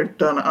 They're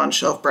done on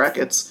shelf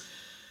brackets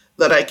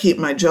that I keep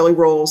my jelly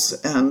rolls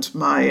and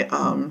my,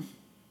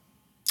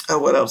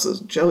 what else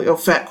is jelly? Oh,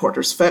 fat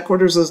quarters. Fat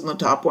quarters is in the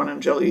top one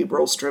and jelly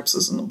roll strips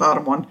is in the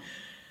bottom one.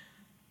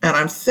 And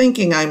I'm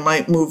thinking I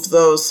might move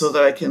those so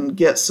that I can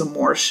get some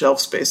more shelf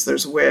space.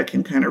 There's a way I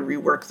can kind of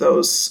rework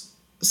those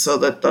so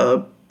that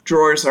the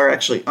drawers are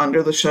actually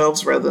under the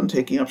shelves rather than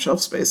taking up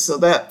shelf space. So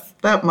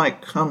that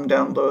might come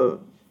down the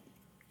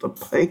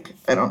pike.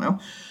 I don't know.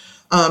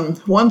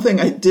 One thing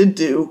I did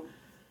do,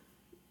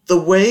 the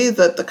way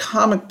that the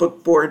comic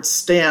book boards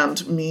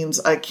stand means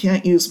I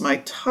can't use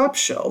my top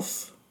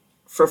shelf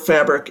for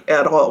fabric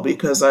at all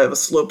because I have a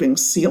sloping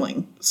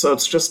ceiling. So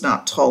it's just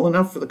not tall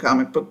enough for the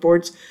comic book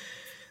boards.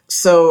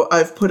 So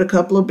I've put a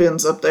couple of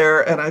bins up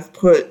there, and I've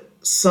put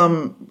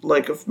some,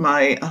 like of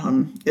my,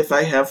 if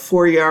I have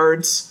 4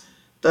 yards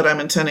that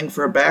I'm intending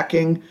for a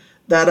backing,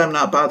 that I'm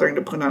not bothering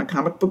to put on a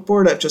comic book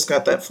board. I've just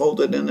got that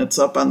folded and it's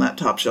up on that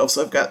top shelf.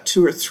 So I've got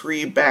 2 or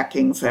 3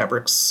 backing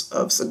fabrics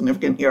of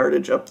significant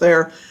yardage up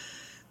there.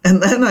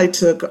 And then I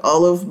took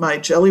all of my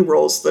jelly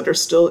rolls that are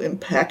still in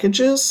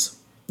packages,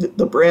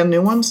 the brand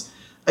new ones.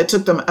 I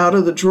took them out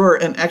of the drawer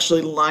and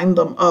actually lined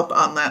them up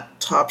on that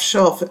top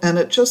shelf. And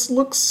it just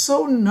looks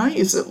so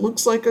nice. It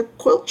looks like a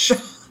quilt shop.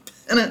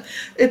 And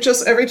it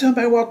just, every time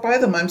I walk by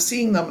them, I'm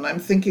seeing them and I'm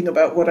thinking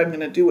about what I'm going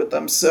to do with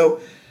them. So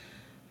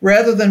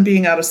rather than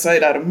being out of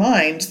sight, out of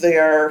mind, they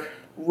are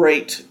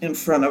right in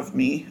front of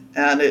me.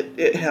 And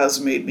it has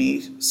made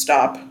me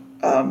stop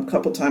a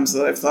couple times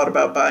that I've thought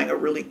about buying a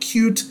really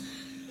cute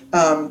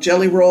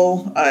jelly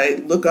roll.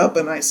 I look up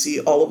and I see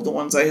all of the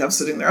ones I have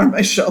sitting there on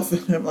my shelf.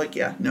 And I'm like,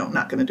 yeah, no, I'm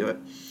not going to do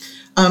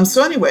it.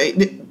 So anyway,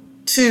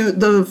 to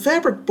the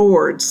fabric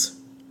boards,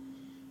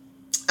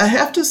 I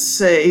have to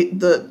say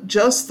that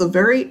just the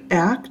very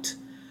act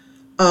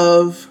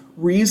of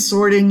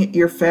resorting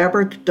your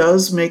fabric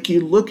does make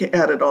you look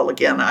at it all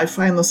again. I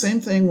find the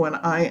same thing when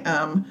I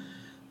am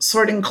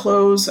sorting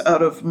clothes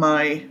out of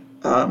my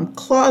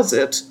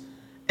closet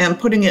and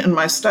putting it in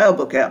my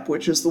Stylebook app,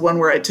 which is the one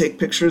where I take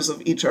pictures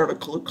of each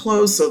article of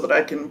clothes so that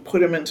I can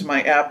put them into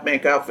my app,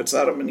 make outfits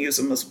out of them, and use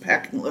them as a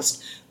packing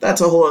list. That's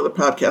a whole other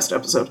podcast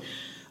episode.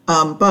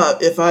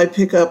 But if I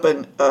pick up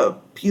a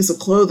piece of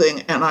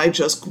clothing and I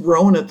just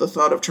groan at the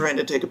thought of trying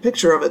to take a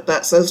picture of it,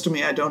 that says to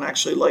me I don't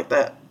actually like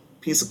that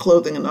piece of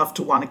clothing enough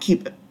to want to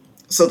keep it.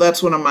 So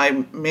that's one of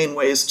my main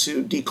ways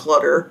to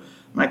declutter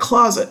my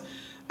closet.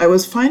 I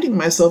was finding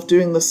myself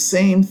doing the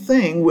same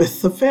thing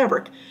with the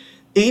fabric.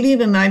 80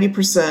 to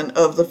 90%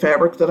 of the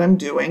fabric that I'm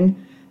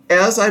doing,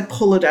 as I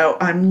pull it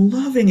out, I'm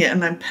loving it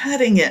and I'm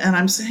petting it and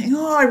I'm saying,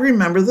 oh, I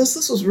remember this.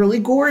 This was really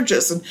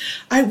gorgeous and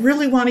I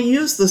really want to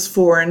use this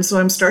for. And so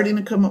I'm starting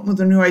to come up with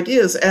the new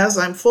ideas as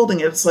I'm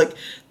folding it. It's like,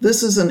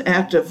 this is an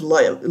act of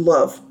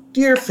love.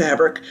 Dear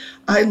fabric,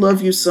 I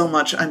love you so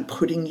much. I'm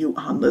putting you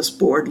on this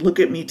board. Look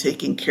at me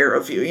taking care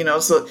of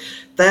you. So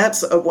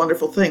that's a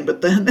wonderful thing.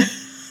 But then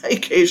I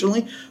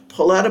occasionally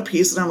pull out a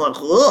piece and I'm like,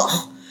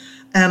 ugh.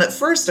 And at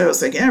first I was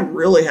thinking, I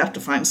really have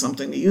to find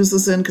something to use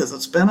this in because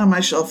it's been on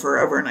my shelf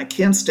forever and I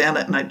can't stand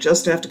it and I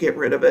just have to get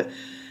rid of it.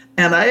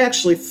 And I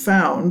actually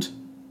found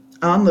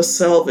on the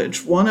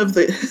selvage one of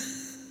the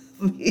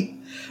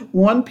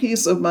one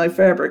piece of my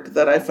fabric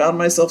that I found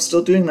myself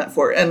still doing that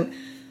for. And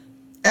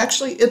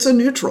actually, it's a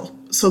neutral.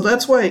 So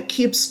that's why it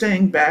keeps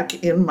staying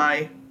back in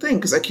my thing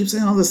because I keep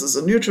saying, oh, this is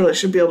a neutral. I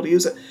should be able to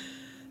use it.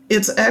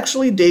 It's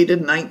actually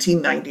dated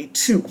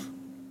 1992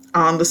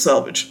 on the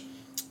selvage,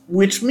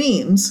 which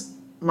means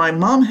my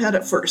mom had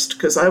it first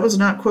because I was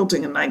not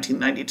quilting in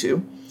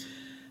 1992.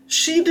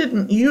 She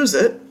didn't use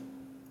it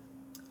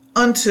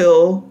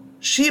until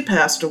she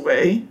passed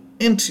away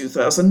in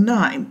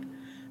 2009.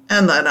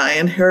 And then I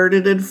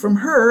inherited it from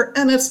her,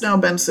 and it's now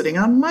been sitting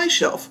on my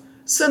shelf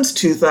since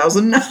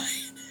 2009.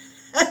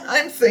 And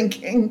I'm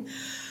thinking,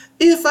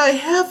 if I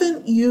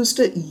haven't used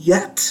it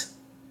yet,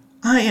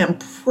 I am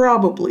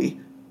probably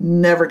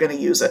never going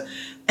to use it.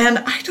 And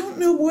I don't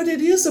know what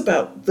it is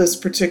about this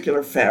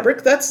particular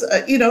fabric. That's,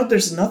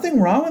 there's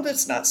nothing wrong with it.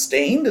 It's not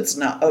stained. It's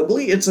not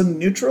ugly. It's a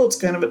neutral. It's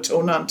kind of a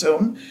tone on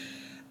tone.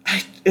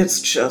 It's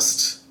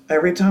just,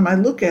 every time I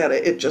look at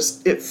it,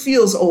 it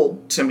feels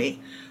old to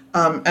me,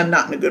 and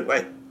not in a good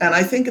way. And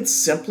I think it's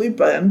simply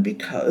been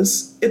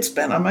because it's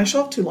been on my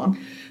shelf too long.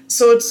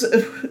 So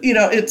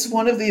it's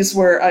one of these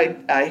where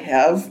I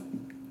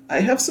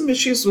have some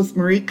issues with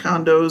Marie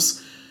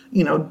Kondo's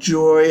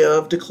joy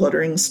of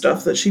decluttering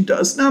stuff that she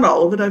does. Not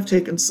all of it, I've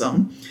taken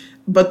some.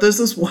 But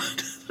this is one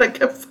that I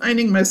kept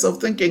finding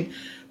myself thinking,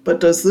 but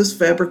does this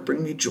fabric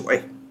bring me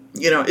joy?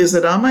 Is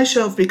it on my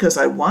shelf because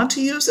I want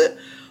to use it?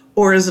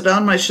 Or is it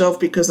on my shelf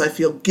because I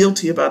feel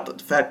guilty about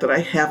the fact that I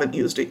haven't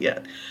used it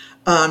yet?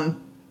 I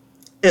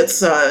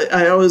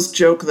always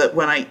joke that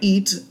when I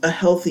eat a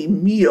healthy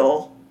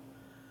meal,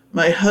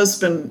 my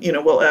husband,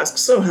 will ask,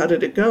 so how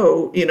did it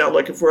go?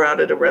 Like if we're out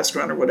at a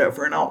restaurant or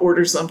whatever, and I'll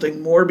order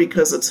something more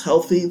because it's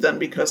healthy than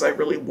because I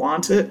really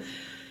want it.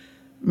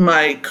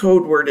 My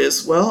code word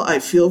is, well, I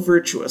feel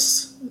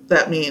virtuous.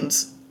 That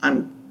means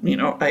I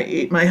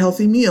ate my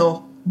healthy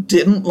meal,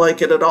 didn't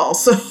like it at all.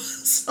 So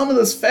some of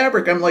this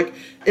fabric, I'm like,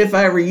 if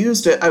I ever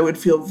used it, I would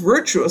feel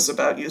virtuous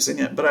about using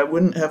it, but I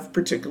wouldn't have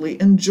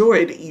particularly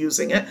enjoyed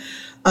using it.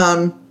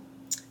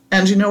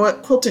 And you know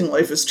what? Quilting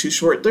life is too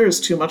short. There is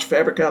too much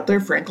fabric out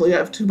there. Frankly, I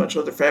have too much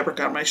other fabric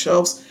on my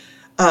shelves.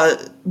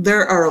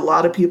 There are a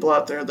lot of people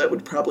out there that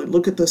would probably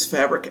look at this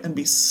fabric and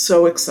be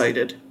so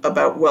excited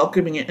about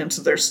welcoming it into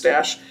their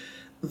stash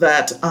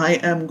that I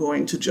am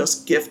going to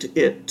just gift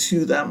it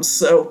to them.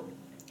 So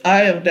I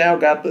have now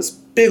got this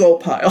big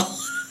old pile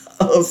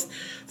of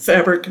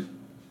fabric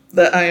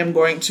that I am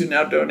going to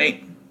now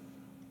donate.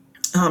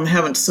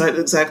 Haven't decided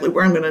exactly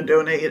where I'm going to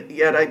donate it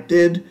yet. I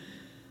did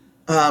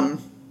I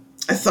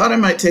thought I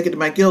might take it to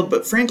my guild,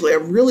 but frankly, I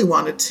really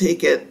want to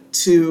take it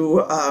to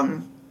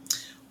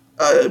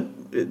a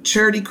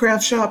charity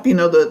craft shop,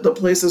 the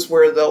places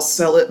where they'll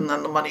sell it and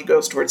then the money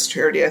goes towards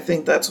charity. I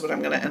think that's what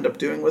I'm going to end up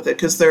doing with it,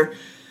 because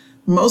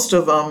most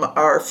of them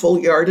are full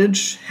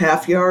yardage,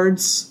 half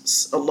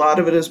yards. A lot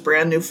of it is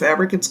brand new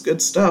fabric. It's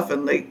good stuff,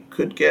 and they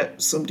could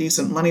get some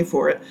decent money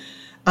for it.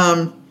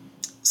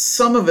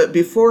 Some of it,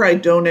 before I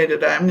donate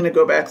it, I'm going to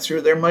go back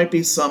through. There might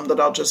be some that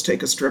I'll just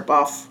take a strip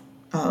off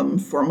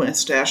for my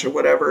stash or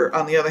whatever.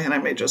 On the other hand, I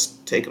may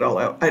just take it all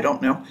out. I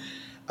don't know.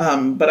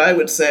 But I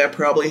would say I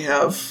probably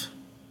have...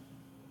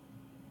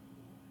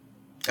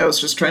 I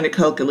was just trying to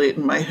calculate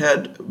in my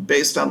head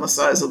based on the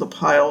size of the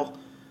pile,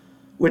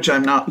 which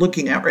I'm not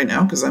looking at right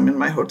now because I'm in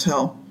my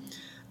hotel.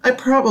 I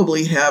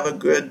probably have a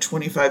good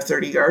 25,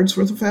 30 yards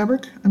worth of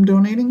fabric I'm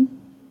donating.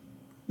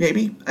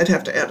 Maybe. I'd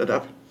have to add it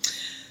up.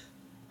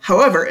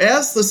 However,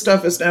 as the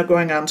stuff is now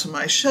going onto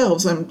my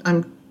shelves,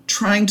 I'm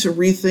trying to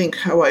rethink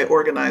how I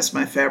organize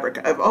my fabric.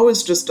 I've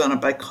always just done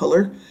it by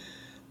color,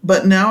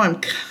 but now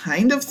I'm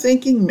kind of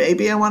thinking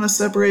maybe I want to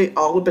separate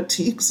all the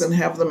batiks and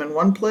have them in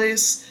one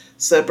place,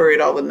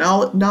 separate all the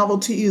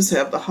novelties,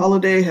 have the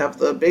holiday, have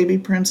the baby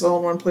prints all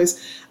in one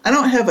place. I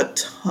don't have a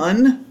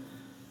ton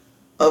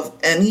of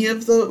any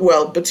of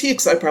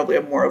batiks I probably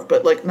have more of,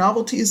 but like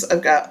novelties,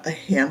 I've got a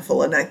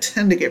handful, and I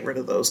tend to get rid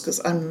of those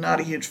because I'm not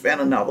a huge fan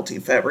of novelty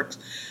fabrics.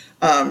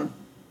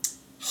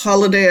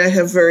 Holiday, I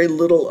have very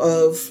little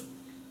of.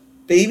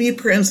 Baby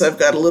prints, I've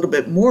got a little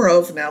bit more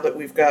of now that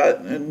we've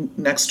got a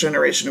next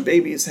generation of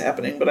babies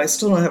happening, but I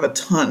still don't have a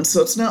ton,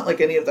 so it's not like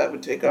any of that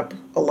would take up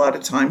a lot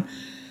of time.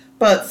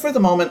 But for the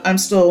moment, I'm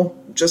still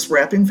just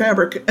wrapping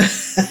fabric.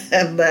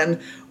 And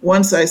then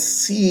once I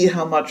see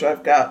how much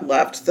I've got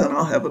left, then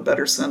I'll have a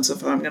better sense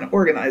of how I'm going to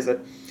organize it.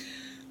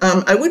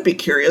 I would be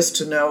curious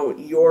to know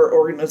your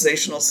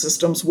organizational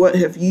systems. What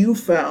have you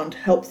found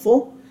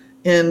helpful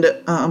in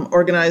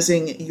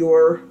organizing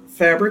your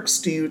fabrics?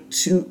 Do you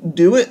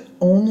do it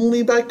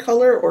only by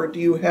color, or do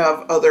you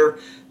have other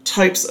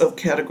types of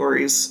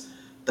categories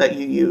that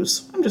you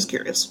use? I'm just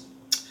curious.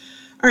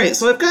 All right,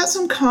 so I've got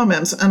some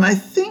comments, and I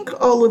think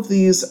all of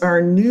these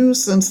are new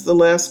since the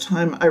last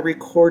time I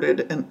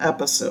recorded an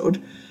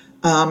episode.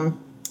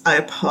 I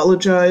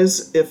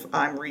apologize if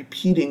I'm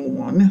repeating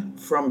one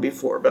from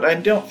before, but I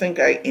don't think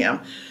I am.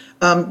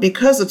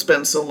 Because it's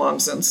been so long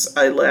since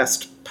I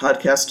last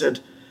podcasted,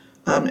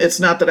 it's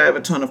not that I have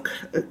a ton of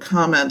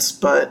comments,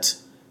 but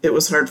it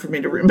was hard for me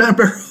to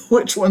remember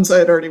which ones I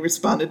had already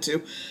responded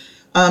to.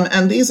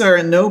 And these are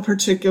in no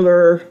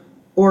particular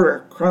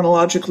order,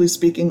 chronologically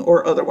speaking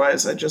or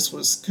otherwise. I just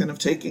was kind of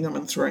taking them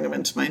and throwing them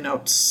into my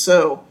notes.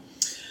 So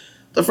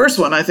the first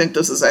one, I think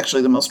this is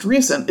actually the most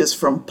recent, is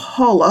from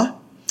Paula.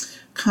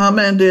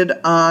 Commented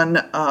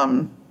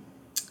on,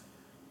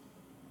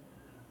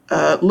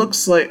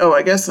 looks like,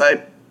 I guess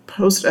I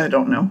posted, I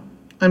don't know.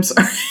 I'm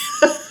sorry.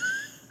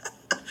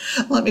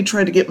 Let me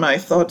try to get my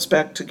thoughts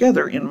back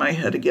together in my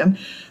head again.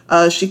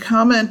 She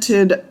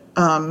commented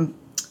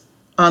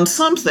on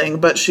something,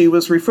 but she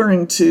was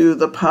referring to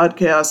the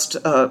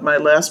podcast, my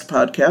last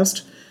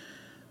podcast,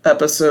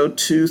 episode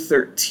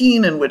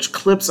 213, in which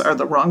clips are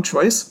the wrong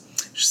choice.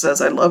 She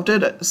says, I loved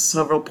it at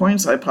several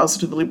points. I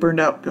positively burned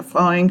out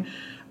guffawing.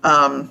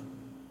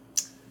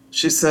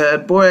 She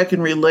said, boy, I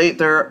can relate.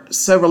 There are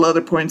several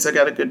other points. I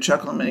got a good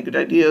chuckle and many good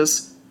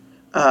ideas.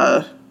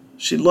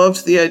 She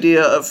loved the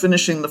idea of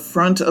finishing the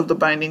front of the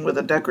binding with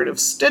a decorative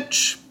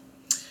stitch.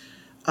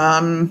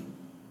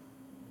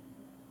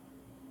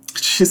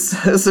 She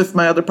says, if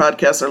my other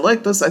podcasts are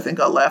like this, I think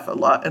I'll laugh a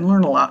lot and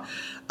learn a lot.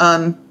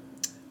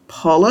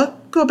 Paula,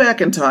 go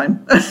back in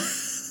time.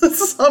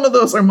 Some of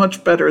those are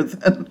much better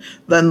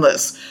than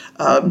this.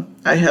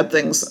 I had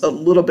things a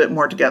little bit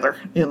more together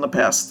in the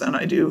past than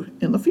I do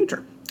in the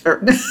future.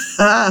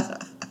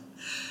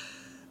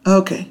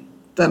 Okay,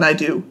 than I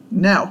do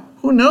now.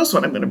 Who knows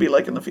what I'm going to be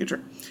like in the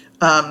future?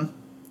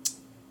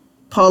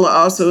 Paula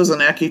also is an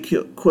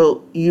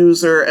AccuQuilt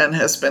user and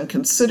has been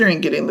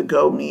considering getting the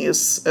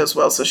GoMes as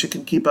well so she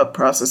can keep up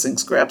processing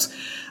scraps.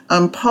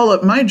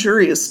 Paula, my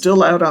jury is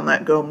still out on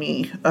that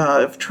GoMe.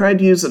 I've tried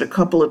to use it a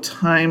couple of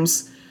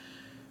times.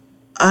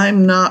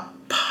 I'm not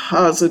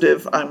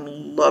positive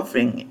I'm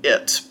loving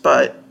it,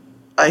 but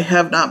I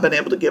have not been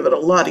able to give it a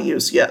lot of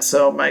use yet,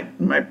 so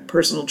my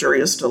personal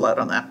jury is still out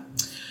on that.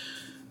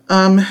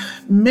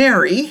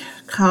 Mary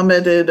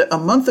commented a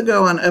month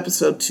ago on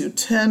episode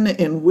 210,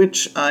 in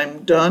which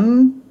I'm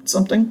done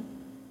something.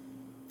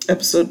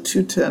 Episode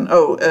 210,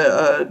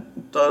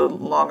 the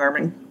long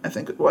arming, I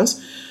think it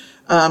was.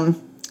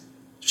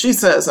 She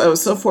says, I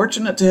was so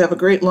fortunate to have a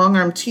great long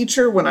arm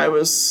teacher when I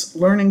was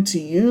learning to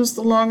use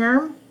the long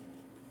arm.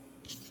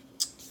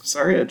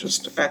 Sorry, I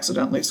just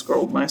accidentally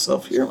scrolled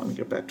myself here. Let me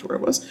get back to where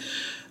I was.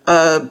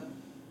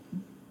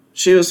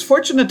 She was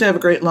fortunate to have a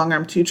great long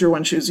arm teacher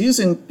when she was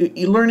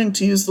learning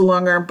to use the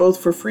long arm both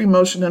for free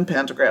motion and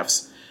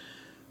pantographs.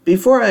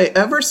 Before I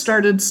ever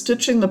started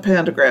stitching the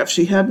pantograph,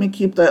 she had me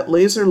keep that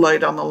laser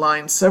light on the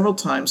line several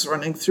times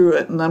running through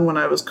it, and then when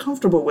I was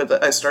comfortable with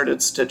it, I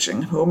started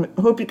stitching.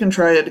 Hope you can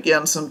try it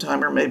again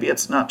sometime, or maybe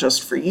it's not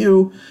just for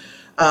you.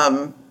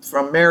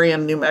 From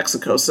Marion, New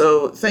Mexico.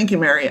 So thank you,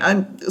 Mary.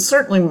 I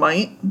certainly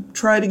might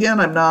try it again.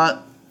 I'm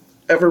not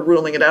ever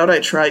ruling it out. I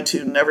try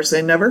to never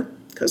say never,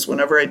 because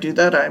whenever I do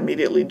that, I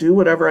immediately do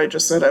whatever I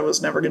just said I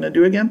was never going to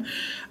do again.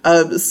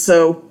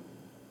 So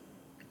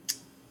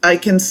I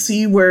can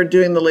see where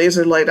doing the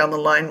laser light on the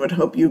line would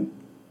help you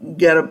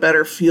get a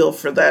better feel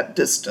for that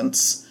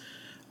distance.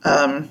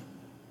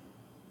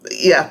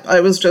 Yeah,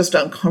 I was just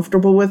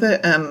uncomfortable with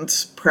it, and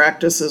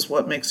practice is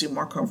what makes you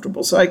more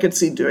comfortable. So I could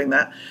see doing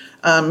that.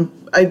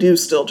 I do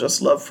still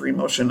just love free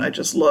motion. I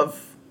just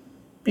love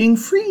being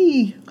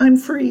free. I'm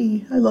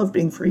free. I love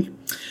being free.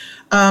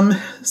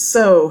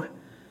 So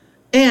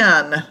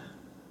Anne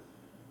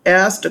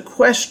asked a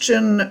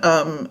question,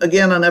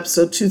 again on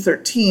episode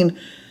 213,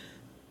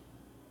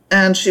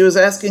 and she was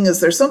asking,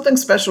 is there something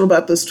special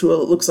about this tool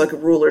that looks like a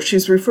ruler?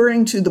 She's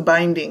referring to the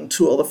binding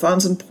tool, the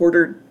Fons and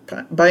Porter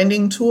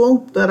binding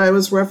tool that I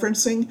was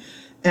referencing.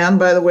 And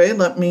by the way,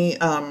 let me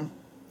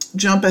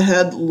jump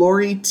ahead.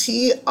 Lori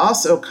T.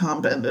 also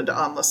commented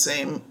on the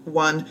same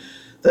one,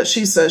 that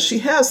she says she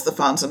has the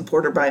Fons and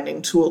Porter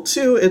binding tool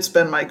too. It's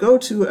been my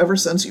go-to ever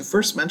since you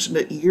first mentioned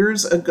it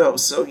years ago.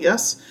 So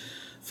yes,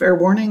 fair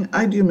warning,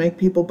 I do make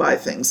people buy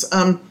things.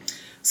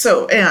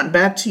 So Anne,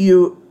 back to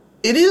you.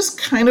 It is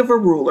kind of a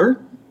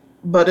ruler,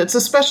 but it's a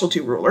specialty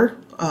ruler,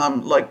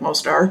 like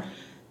most are.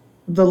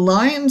 The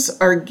lines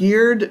are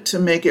geared to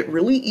make it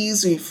really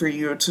easy for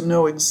you to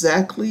know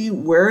exactly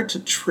where to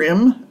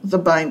trim the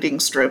binding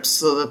strips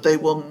so that they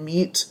will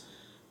meet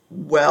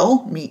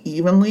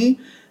evenly,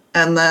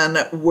 and then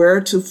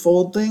where to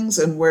fold things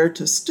and where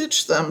to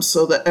stitch them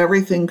so that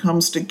everything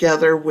comes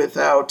together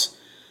without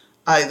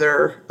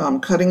either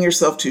cutting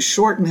yourself too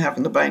short and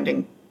having the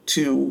binding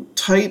too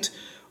tight,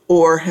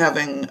 or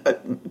having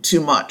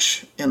too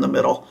much in the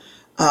middle.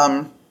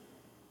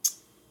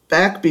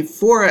 Back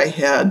before I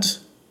had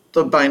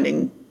the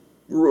binding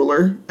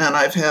ruler, and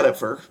I've had it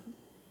for,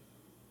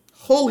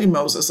 holy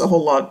Moses, a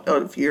whole lot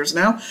of years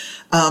now,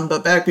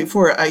 but back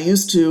before, I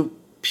used to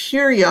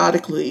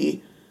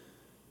periodically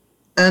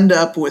end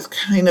up with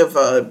kind of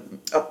a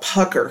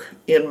pucker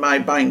in my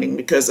binding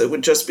because it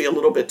would just be a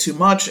little bit too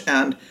much,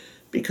 and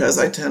because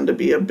I tend to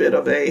be a bit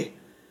of a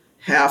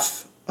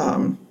half,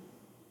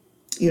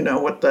 you know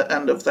what the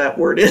end of that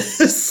word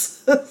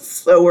is,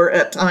 sewer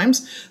at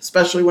times,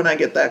 especially when I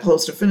get that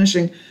close to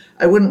finishing.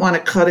 I wouldn't want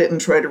to cut it and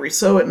try to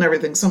resew it and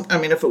everything. I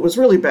mean, if it was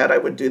really bad, I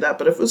would do that.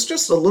 But if it was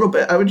just a little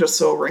bit, I would just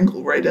sew a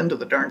wrinkle right into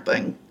the darn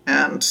thing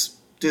and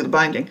do the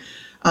binding.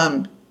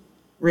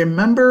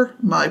 Remember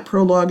my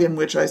prologue in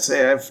which I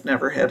say I've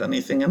never had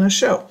anything in a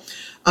show.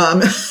 I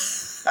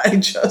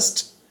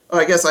guess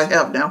I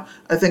have now.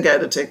 I think I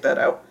had to take that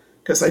out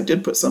because I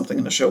did put something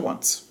in a show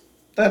once.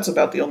 That's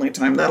about the only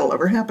time that'll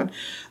ever happen.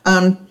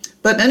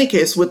 But in any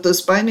case, with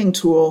this binding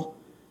tool,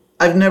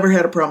 I've never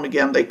had a problem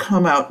again. They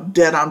come out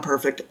dead on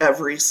perfect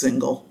every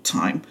single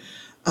time.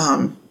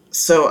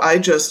 So I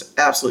just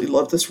absolutely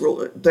love this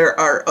ruler. There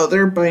are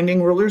other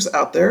binding rulers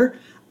out there.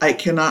 I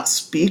cannot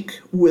speak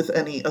with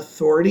any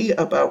authority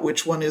about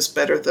which one is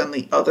better than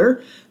the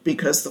other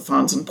because the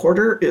Fons and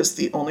Porter is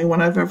the only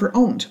one I've ever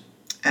owned,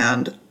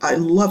 and I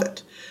love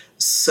it.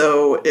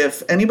 So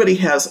if anybody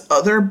has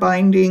other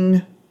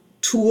binding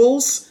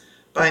tools,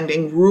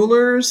 binding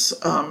rulers,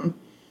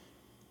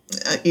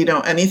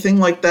 anything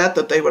like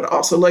that they would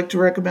also like to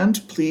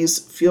recommend, please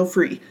feel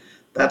free.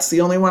 That's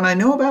the only one I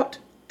know about,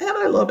 and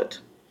I love it.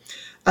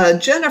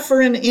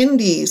 Jennifer in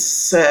Indy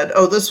said,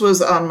 this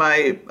was on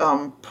my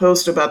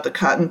post about the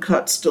Cotton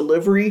Cuts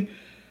delivery,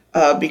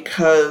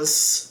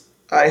 because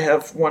I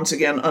have once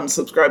again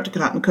unsubscribed to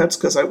Cotton Cuts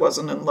because I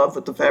wasn't in love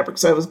with the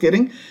fabrics I was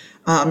getting.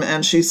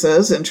 And she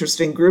says,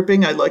 interesting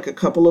grouping. I like a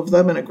couple of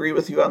them and agree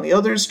with you on the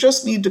others.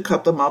 Just need to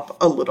cut them up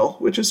a little,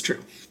 which is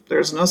true.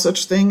 There's no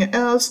such thing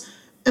as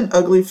an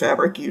ugly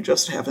fabric. You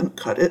just haven't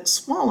cut it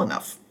small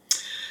enough.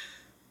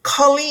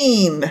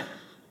 Colleen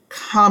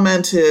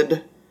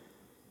commented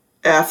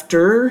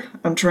after,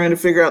 I'm trying to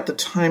figure out the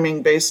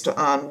timing based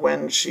on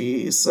when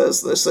she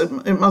says this.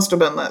 It must have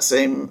been that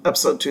same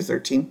episode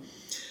 213.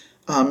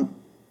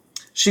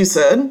 She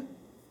said,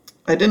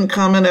 I didn't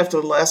comment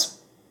after the last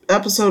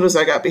episode as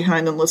I got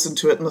behind and listened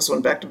to it and this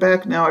one back to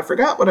back. Now I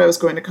forgot what I was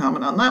going to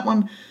comment on that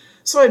one,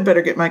 so I'd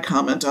better get my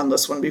comment on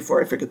this one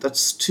before I forget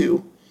that's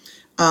two.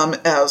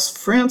 As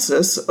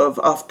Frances of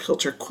Off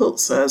Kilter Quilt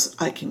says,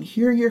 I can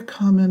hear your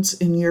comments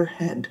in your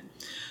head,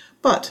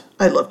 but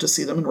I love to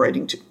see them in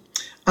writing too.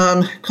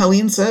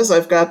 Colleen says,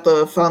 I've got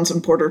the Fons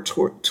and Porter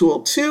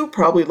tool too.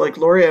 Probably like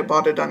Lori, I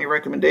bought it on your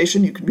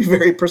recommendation. You can be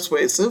very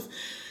persuasive.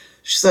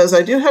 She says,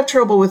 I do have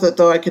trouble with it,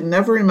 though I can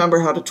never remember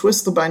how to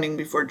twist the binding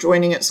before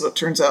joining it, so it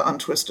turns out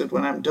untwisted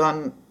when I'm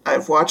done.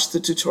 I've watched the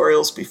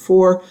tutorials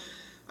before.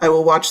 I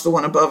will watch the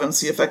one above and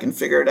see if I can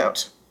figure it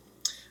out.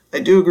 I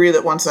do agree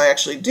that once I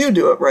actually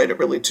do it right, it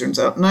really turns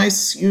out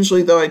nice.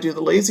 Usually, though, I do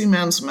the lazy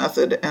man's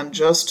method and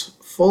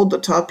just fold the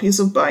top piece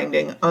of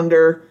binding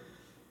under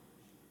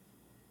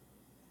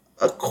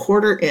a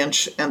 1/4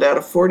 inch and at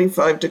a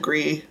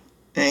 45-degree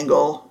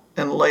angle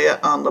and lay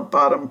it on the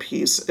bottom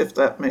piece, if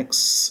that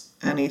makes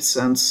any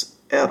sense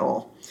at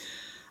all.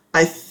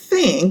 I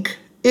think,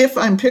 if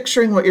I'm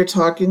picturing what you're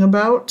talking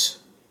about,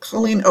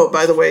 Colleen, oh,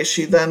 by the way,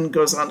 she then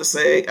goes on to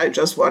say, I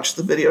just watched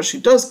the video. She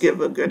does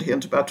give a good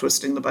hint about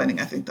twisting the binding.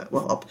 I think that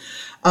will help.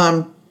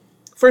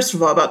 First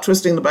of all, about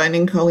twisting the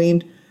binding,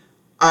 Colleen,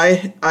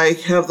 I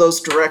have those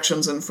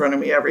directions in front of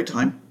me every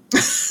time.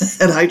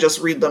 And I just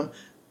read them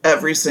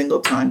every single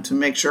time to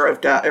make sure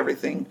I've got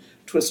everything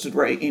twisted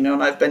right,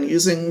 and I've been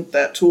using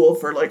that tool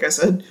for, like I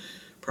said,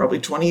 probably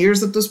 20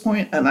 years at this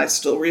point, and I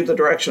still read the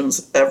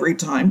directions every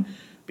time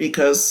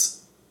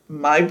because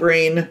my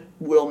brain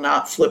will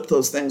not flip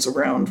those things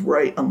around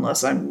right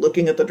unless I'm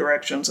looking at the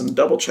directions and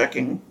double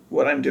checking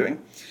what I'm doing.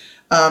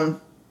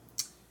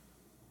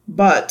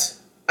 But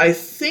I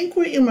think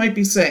what you might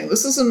be saying,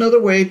 this is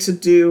another way to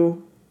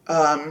do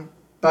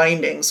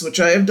bindings,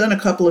 which I have done a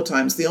couple of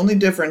times. The only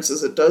difference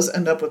is it does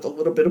end up with a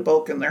little bit of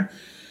bulk in there.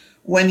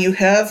 When you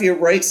have your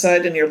right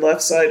side and your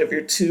left side of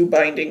your two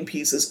binding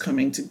pieces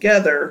coming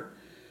together,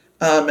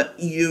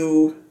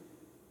 you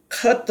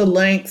cut the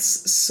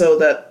lengths so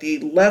that the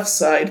left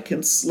side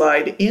can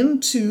slide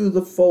into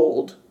the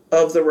fold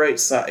of the right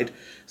side.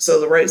 So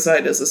the right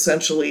side is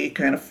essentially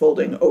kind of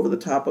folding over the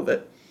top of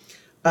it.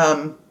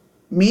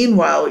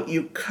 Meanwhile,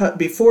 you cut,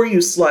 before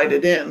you slide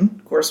it in,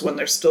 of course, when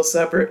they're still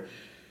separate,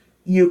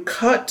 you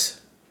cut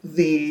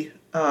the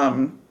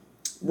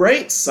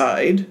right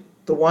side,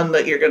 the one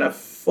that you're going to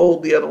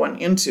fold the other one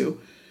into,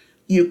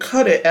 you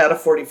cut it at a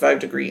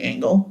 45-degree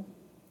angle,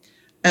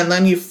 and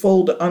then you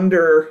fold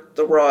under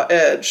the raw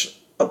edge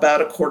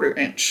about a 1/4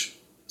 inch.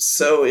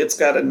 So it's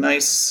got a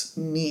nice,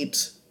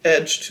 neat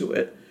edge to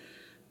it.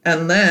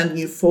 And then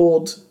you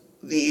fold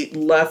the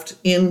left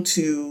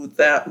into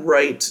that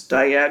right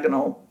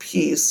diagonal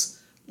piece,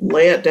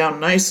 lay it down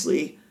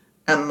nicely,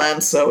 and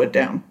then sew it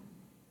down.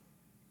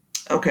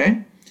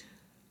 Okay?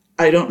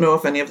 I don't know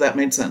if any of that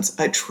made sense.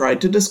 I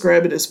tried to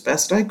describe it as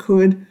best I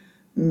could.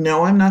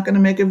 No, I'm not going to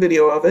make a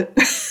video of it.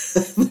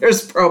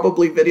 There's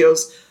probably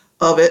videos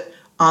of it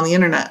on the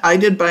internet. I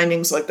did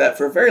bindings like that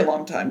for a very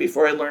long time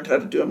before I learned how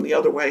to do them the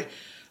other way.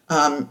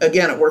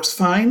 Again, it works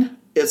fine.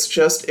 It's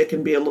just, it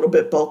can be a little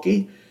bit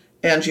bulky,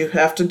 and you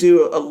have to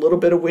do a little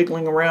bit of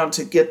wiggling around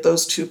to get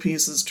those two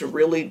pieces to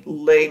really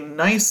lay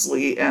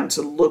nicely and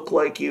to look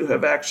like you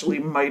have actually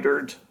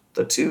mitered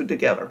the two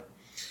together.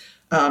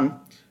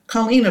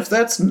 Colleen, if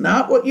that's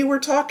not what you were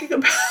talking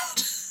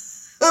about,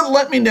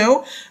 let me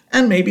know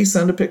and maybe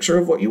send a picture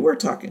of what you were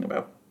talking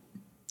about.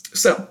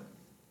 So,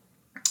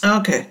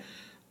 okay.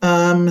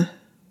 Oh,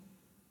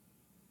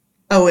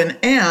 and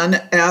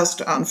Anne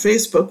asked on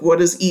Facebook,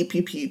 what is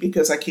EPP?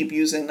 Because I keep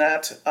using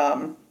that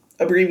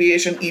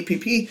abbreviation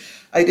EPP.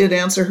 I did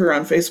answer her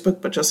on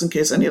Facebook, but just in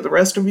case any of the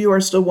rest of you are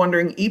still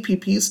wondering,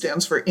 EPP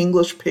stands for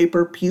English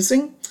Paper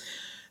Piecing.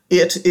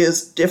 It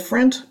is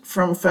different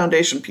from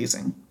foundation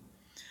piecing.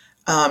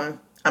 I'm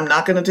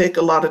not going to take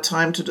a lot of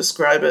time to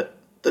describe it,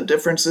 the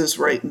differences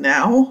right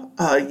now.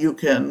 You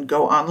can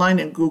go online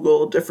and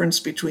Google difference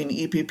between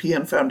EPP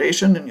and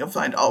foundation, and you'll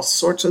find all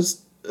sorts of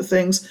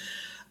things.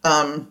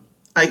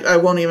 I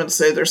won't even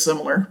say they're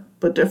similar,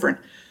 but different.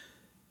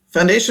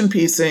 Foundation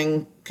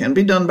piecing can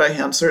be done by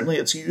hand. Certainly,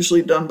 it's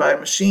usually done by a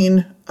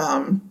machine.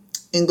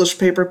 English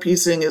paper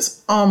piecing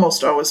is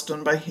almost always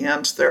done by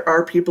hand. There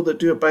are people that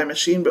do it by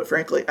machine, but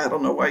frankly, I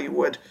don't know why you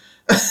would.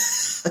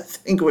 I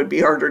think it would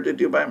be harder to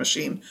do by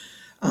machine.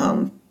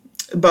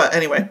 But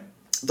anyway,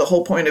 the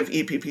whole point of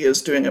EPP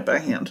is doing it by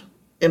hand,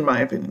 in my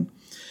opinion.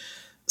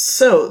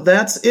 So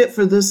that's it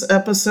for this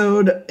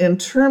episode. In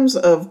terms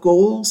of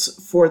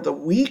goals for the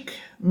week,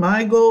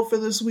 my goal for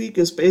this week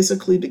is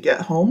basically to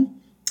get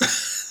home.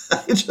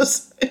 I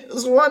just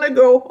want to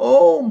go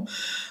home.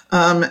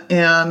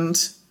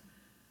 And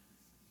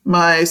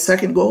my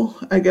second goal,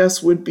 I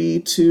guess, would be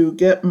to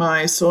get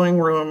my sewing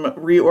room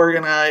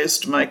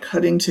reorganized, my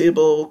cutting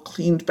table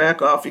cleaned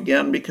back off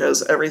again,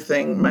 because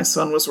my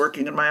son was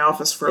working in my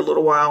office for a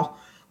little while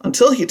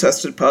until he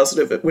tested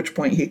positive, at which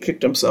point he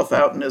kicked himself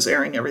out and is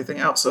airing everything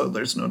out, so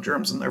there's no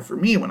germs in there for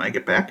me when I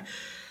get back.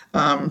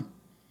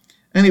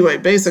 Anyway,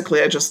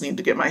 basically, I just need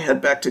to get my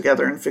head back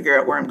together and figure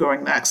out where I'm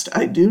going next.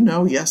 I do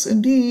know, yes,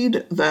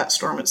 indeed, that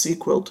Storm at Sea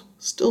quilt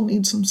still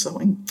needs some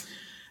sewing.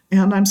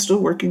 And I'm still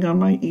working on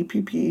my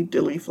EPP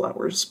dilly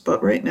flowers.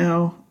 But right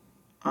now,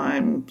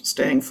 I'm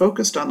staying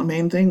focused on the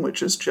main thing,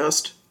 which is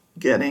just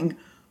getting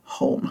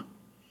home.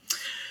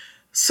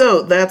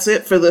 So that's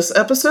it for this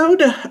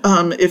episode.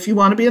 If you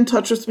want to be in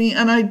touch with me,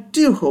 and I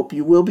do hope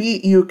you will be,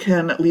 you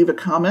can leave a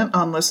comment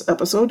on this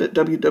episode at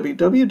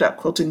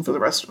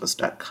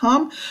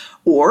www.quiltingfortherestofus.com,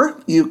 or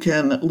you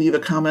can leave a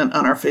comment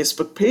on our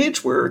Facebook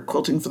page. We're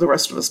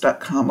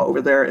quiltingfortherestofus.com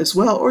over there as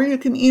well, or you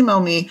can email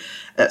me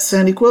at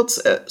sandyquilts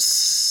at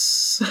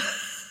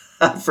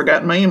I've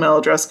forgotten my email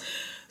address,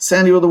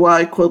 sandy with a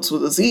Y, quilts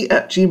with a Z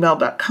at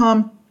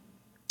gmail.com.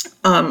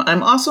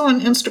 I'm also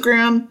on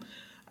Instagram.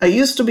 I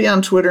used to be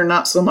on Twitter,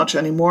 not so much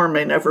anymore,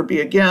 may never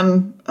be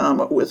again,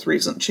 with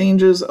recent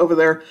changes over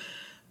there.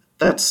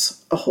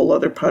 That's a whole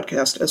other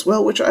podcast as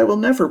well, which I will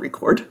never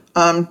record.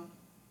 I'm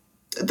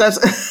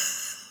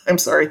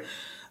sorry.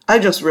 I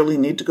just really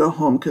need to go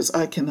home because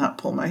I cannot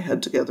pull my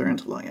head together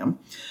until I am.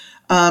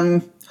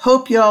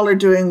 Hope y'all are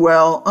doing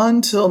well.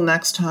 Until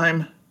next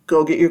time,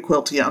 go get your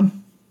quilty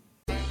on.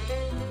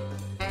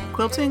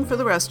 Quilting for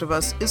the Rest of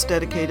Us is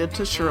dedicated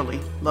to Shirley.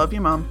 Love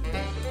you, Mom.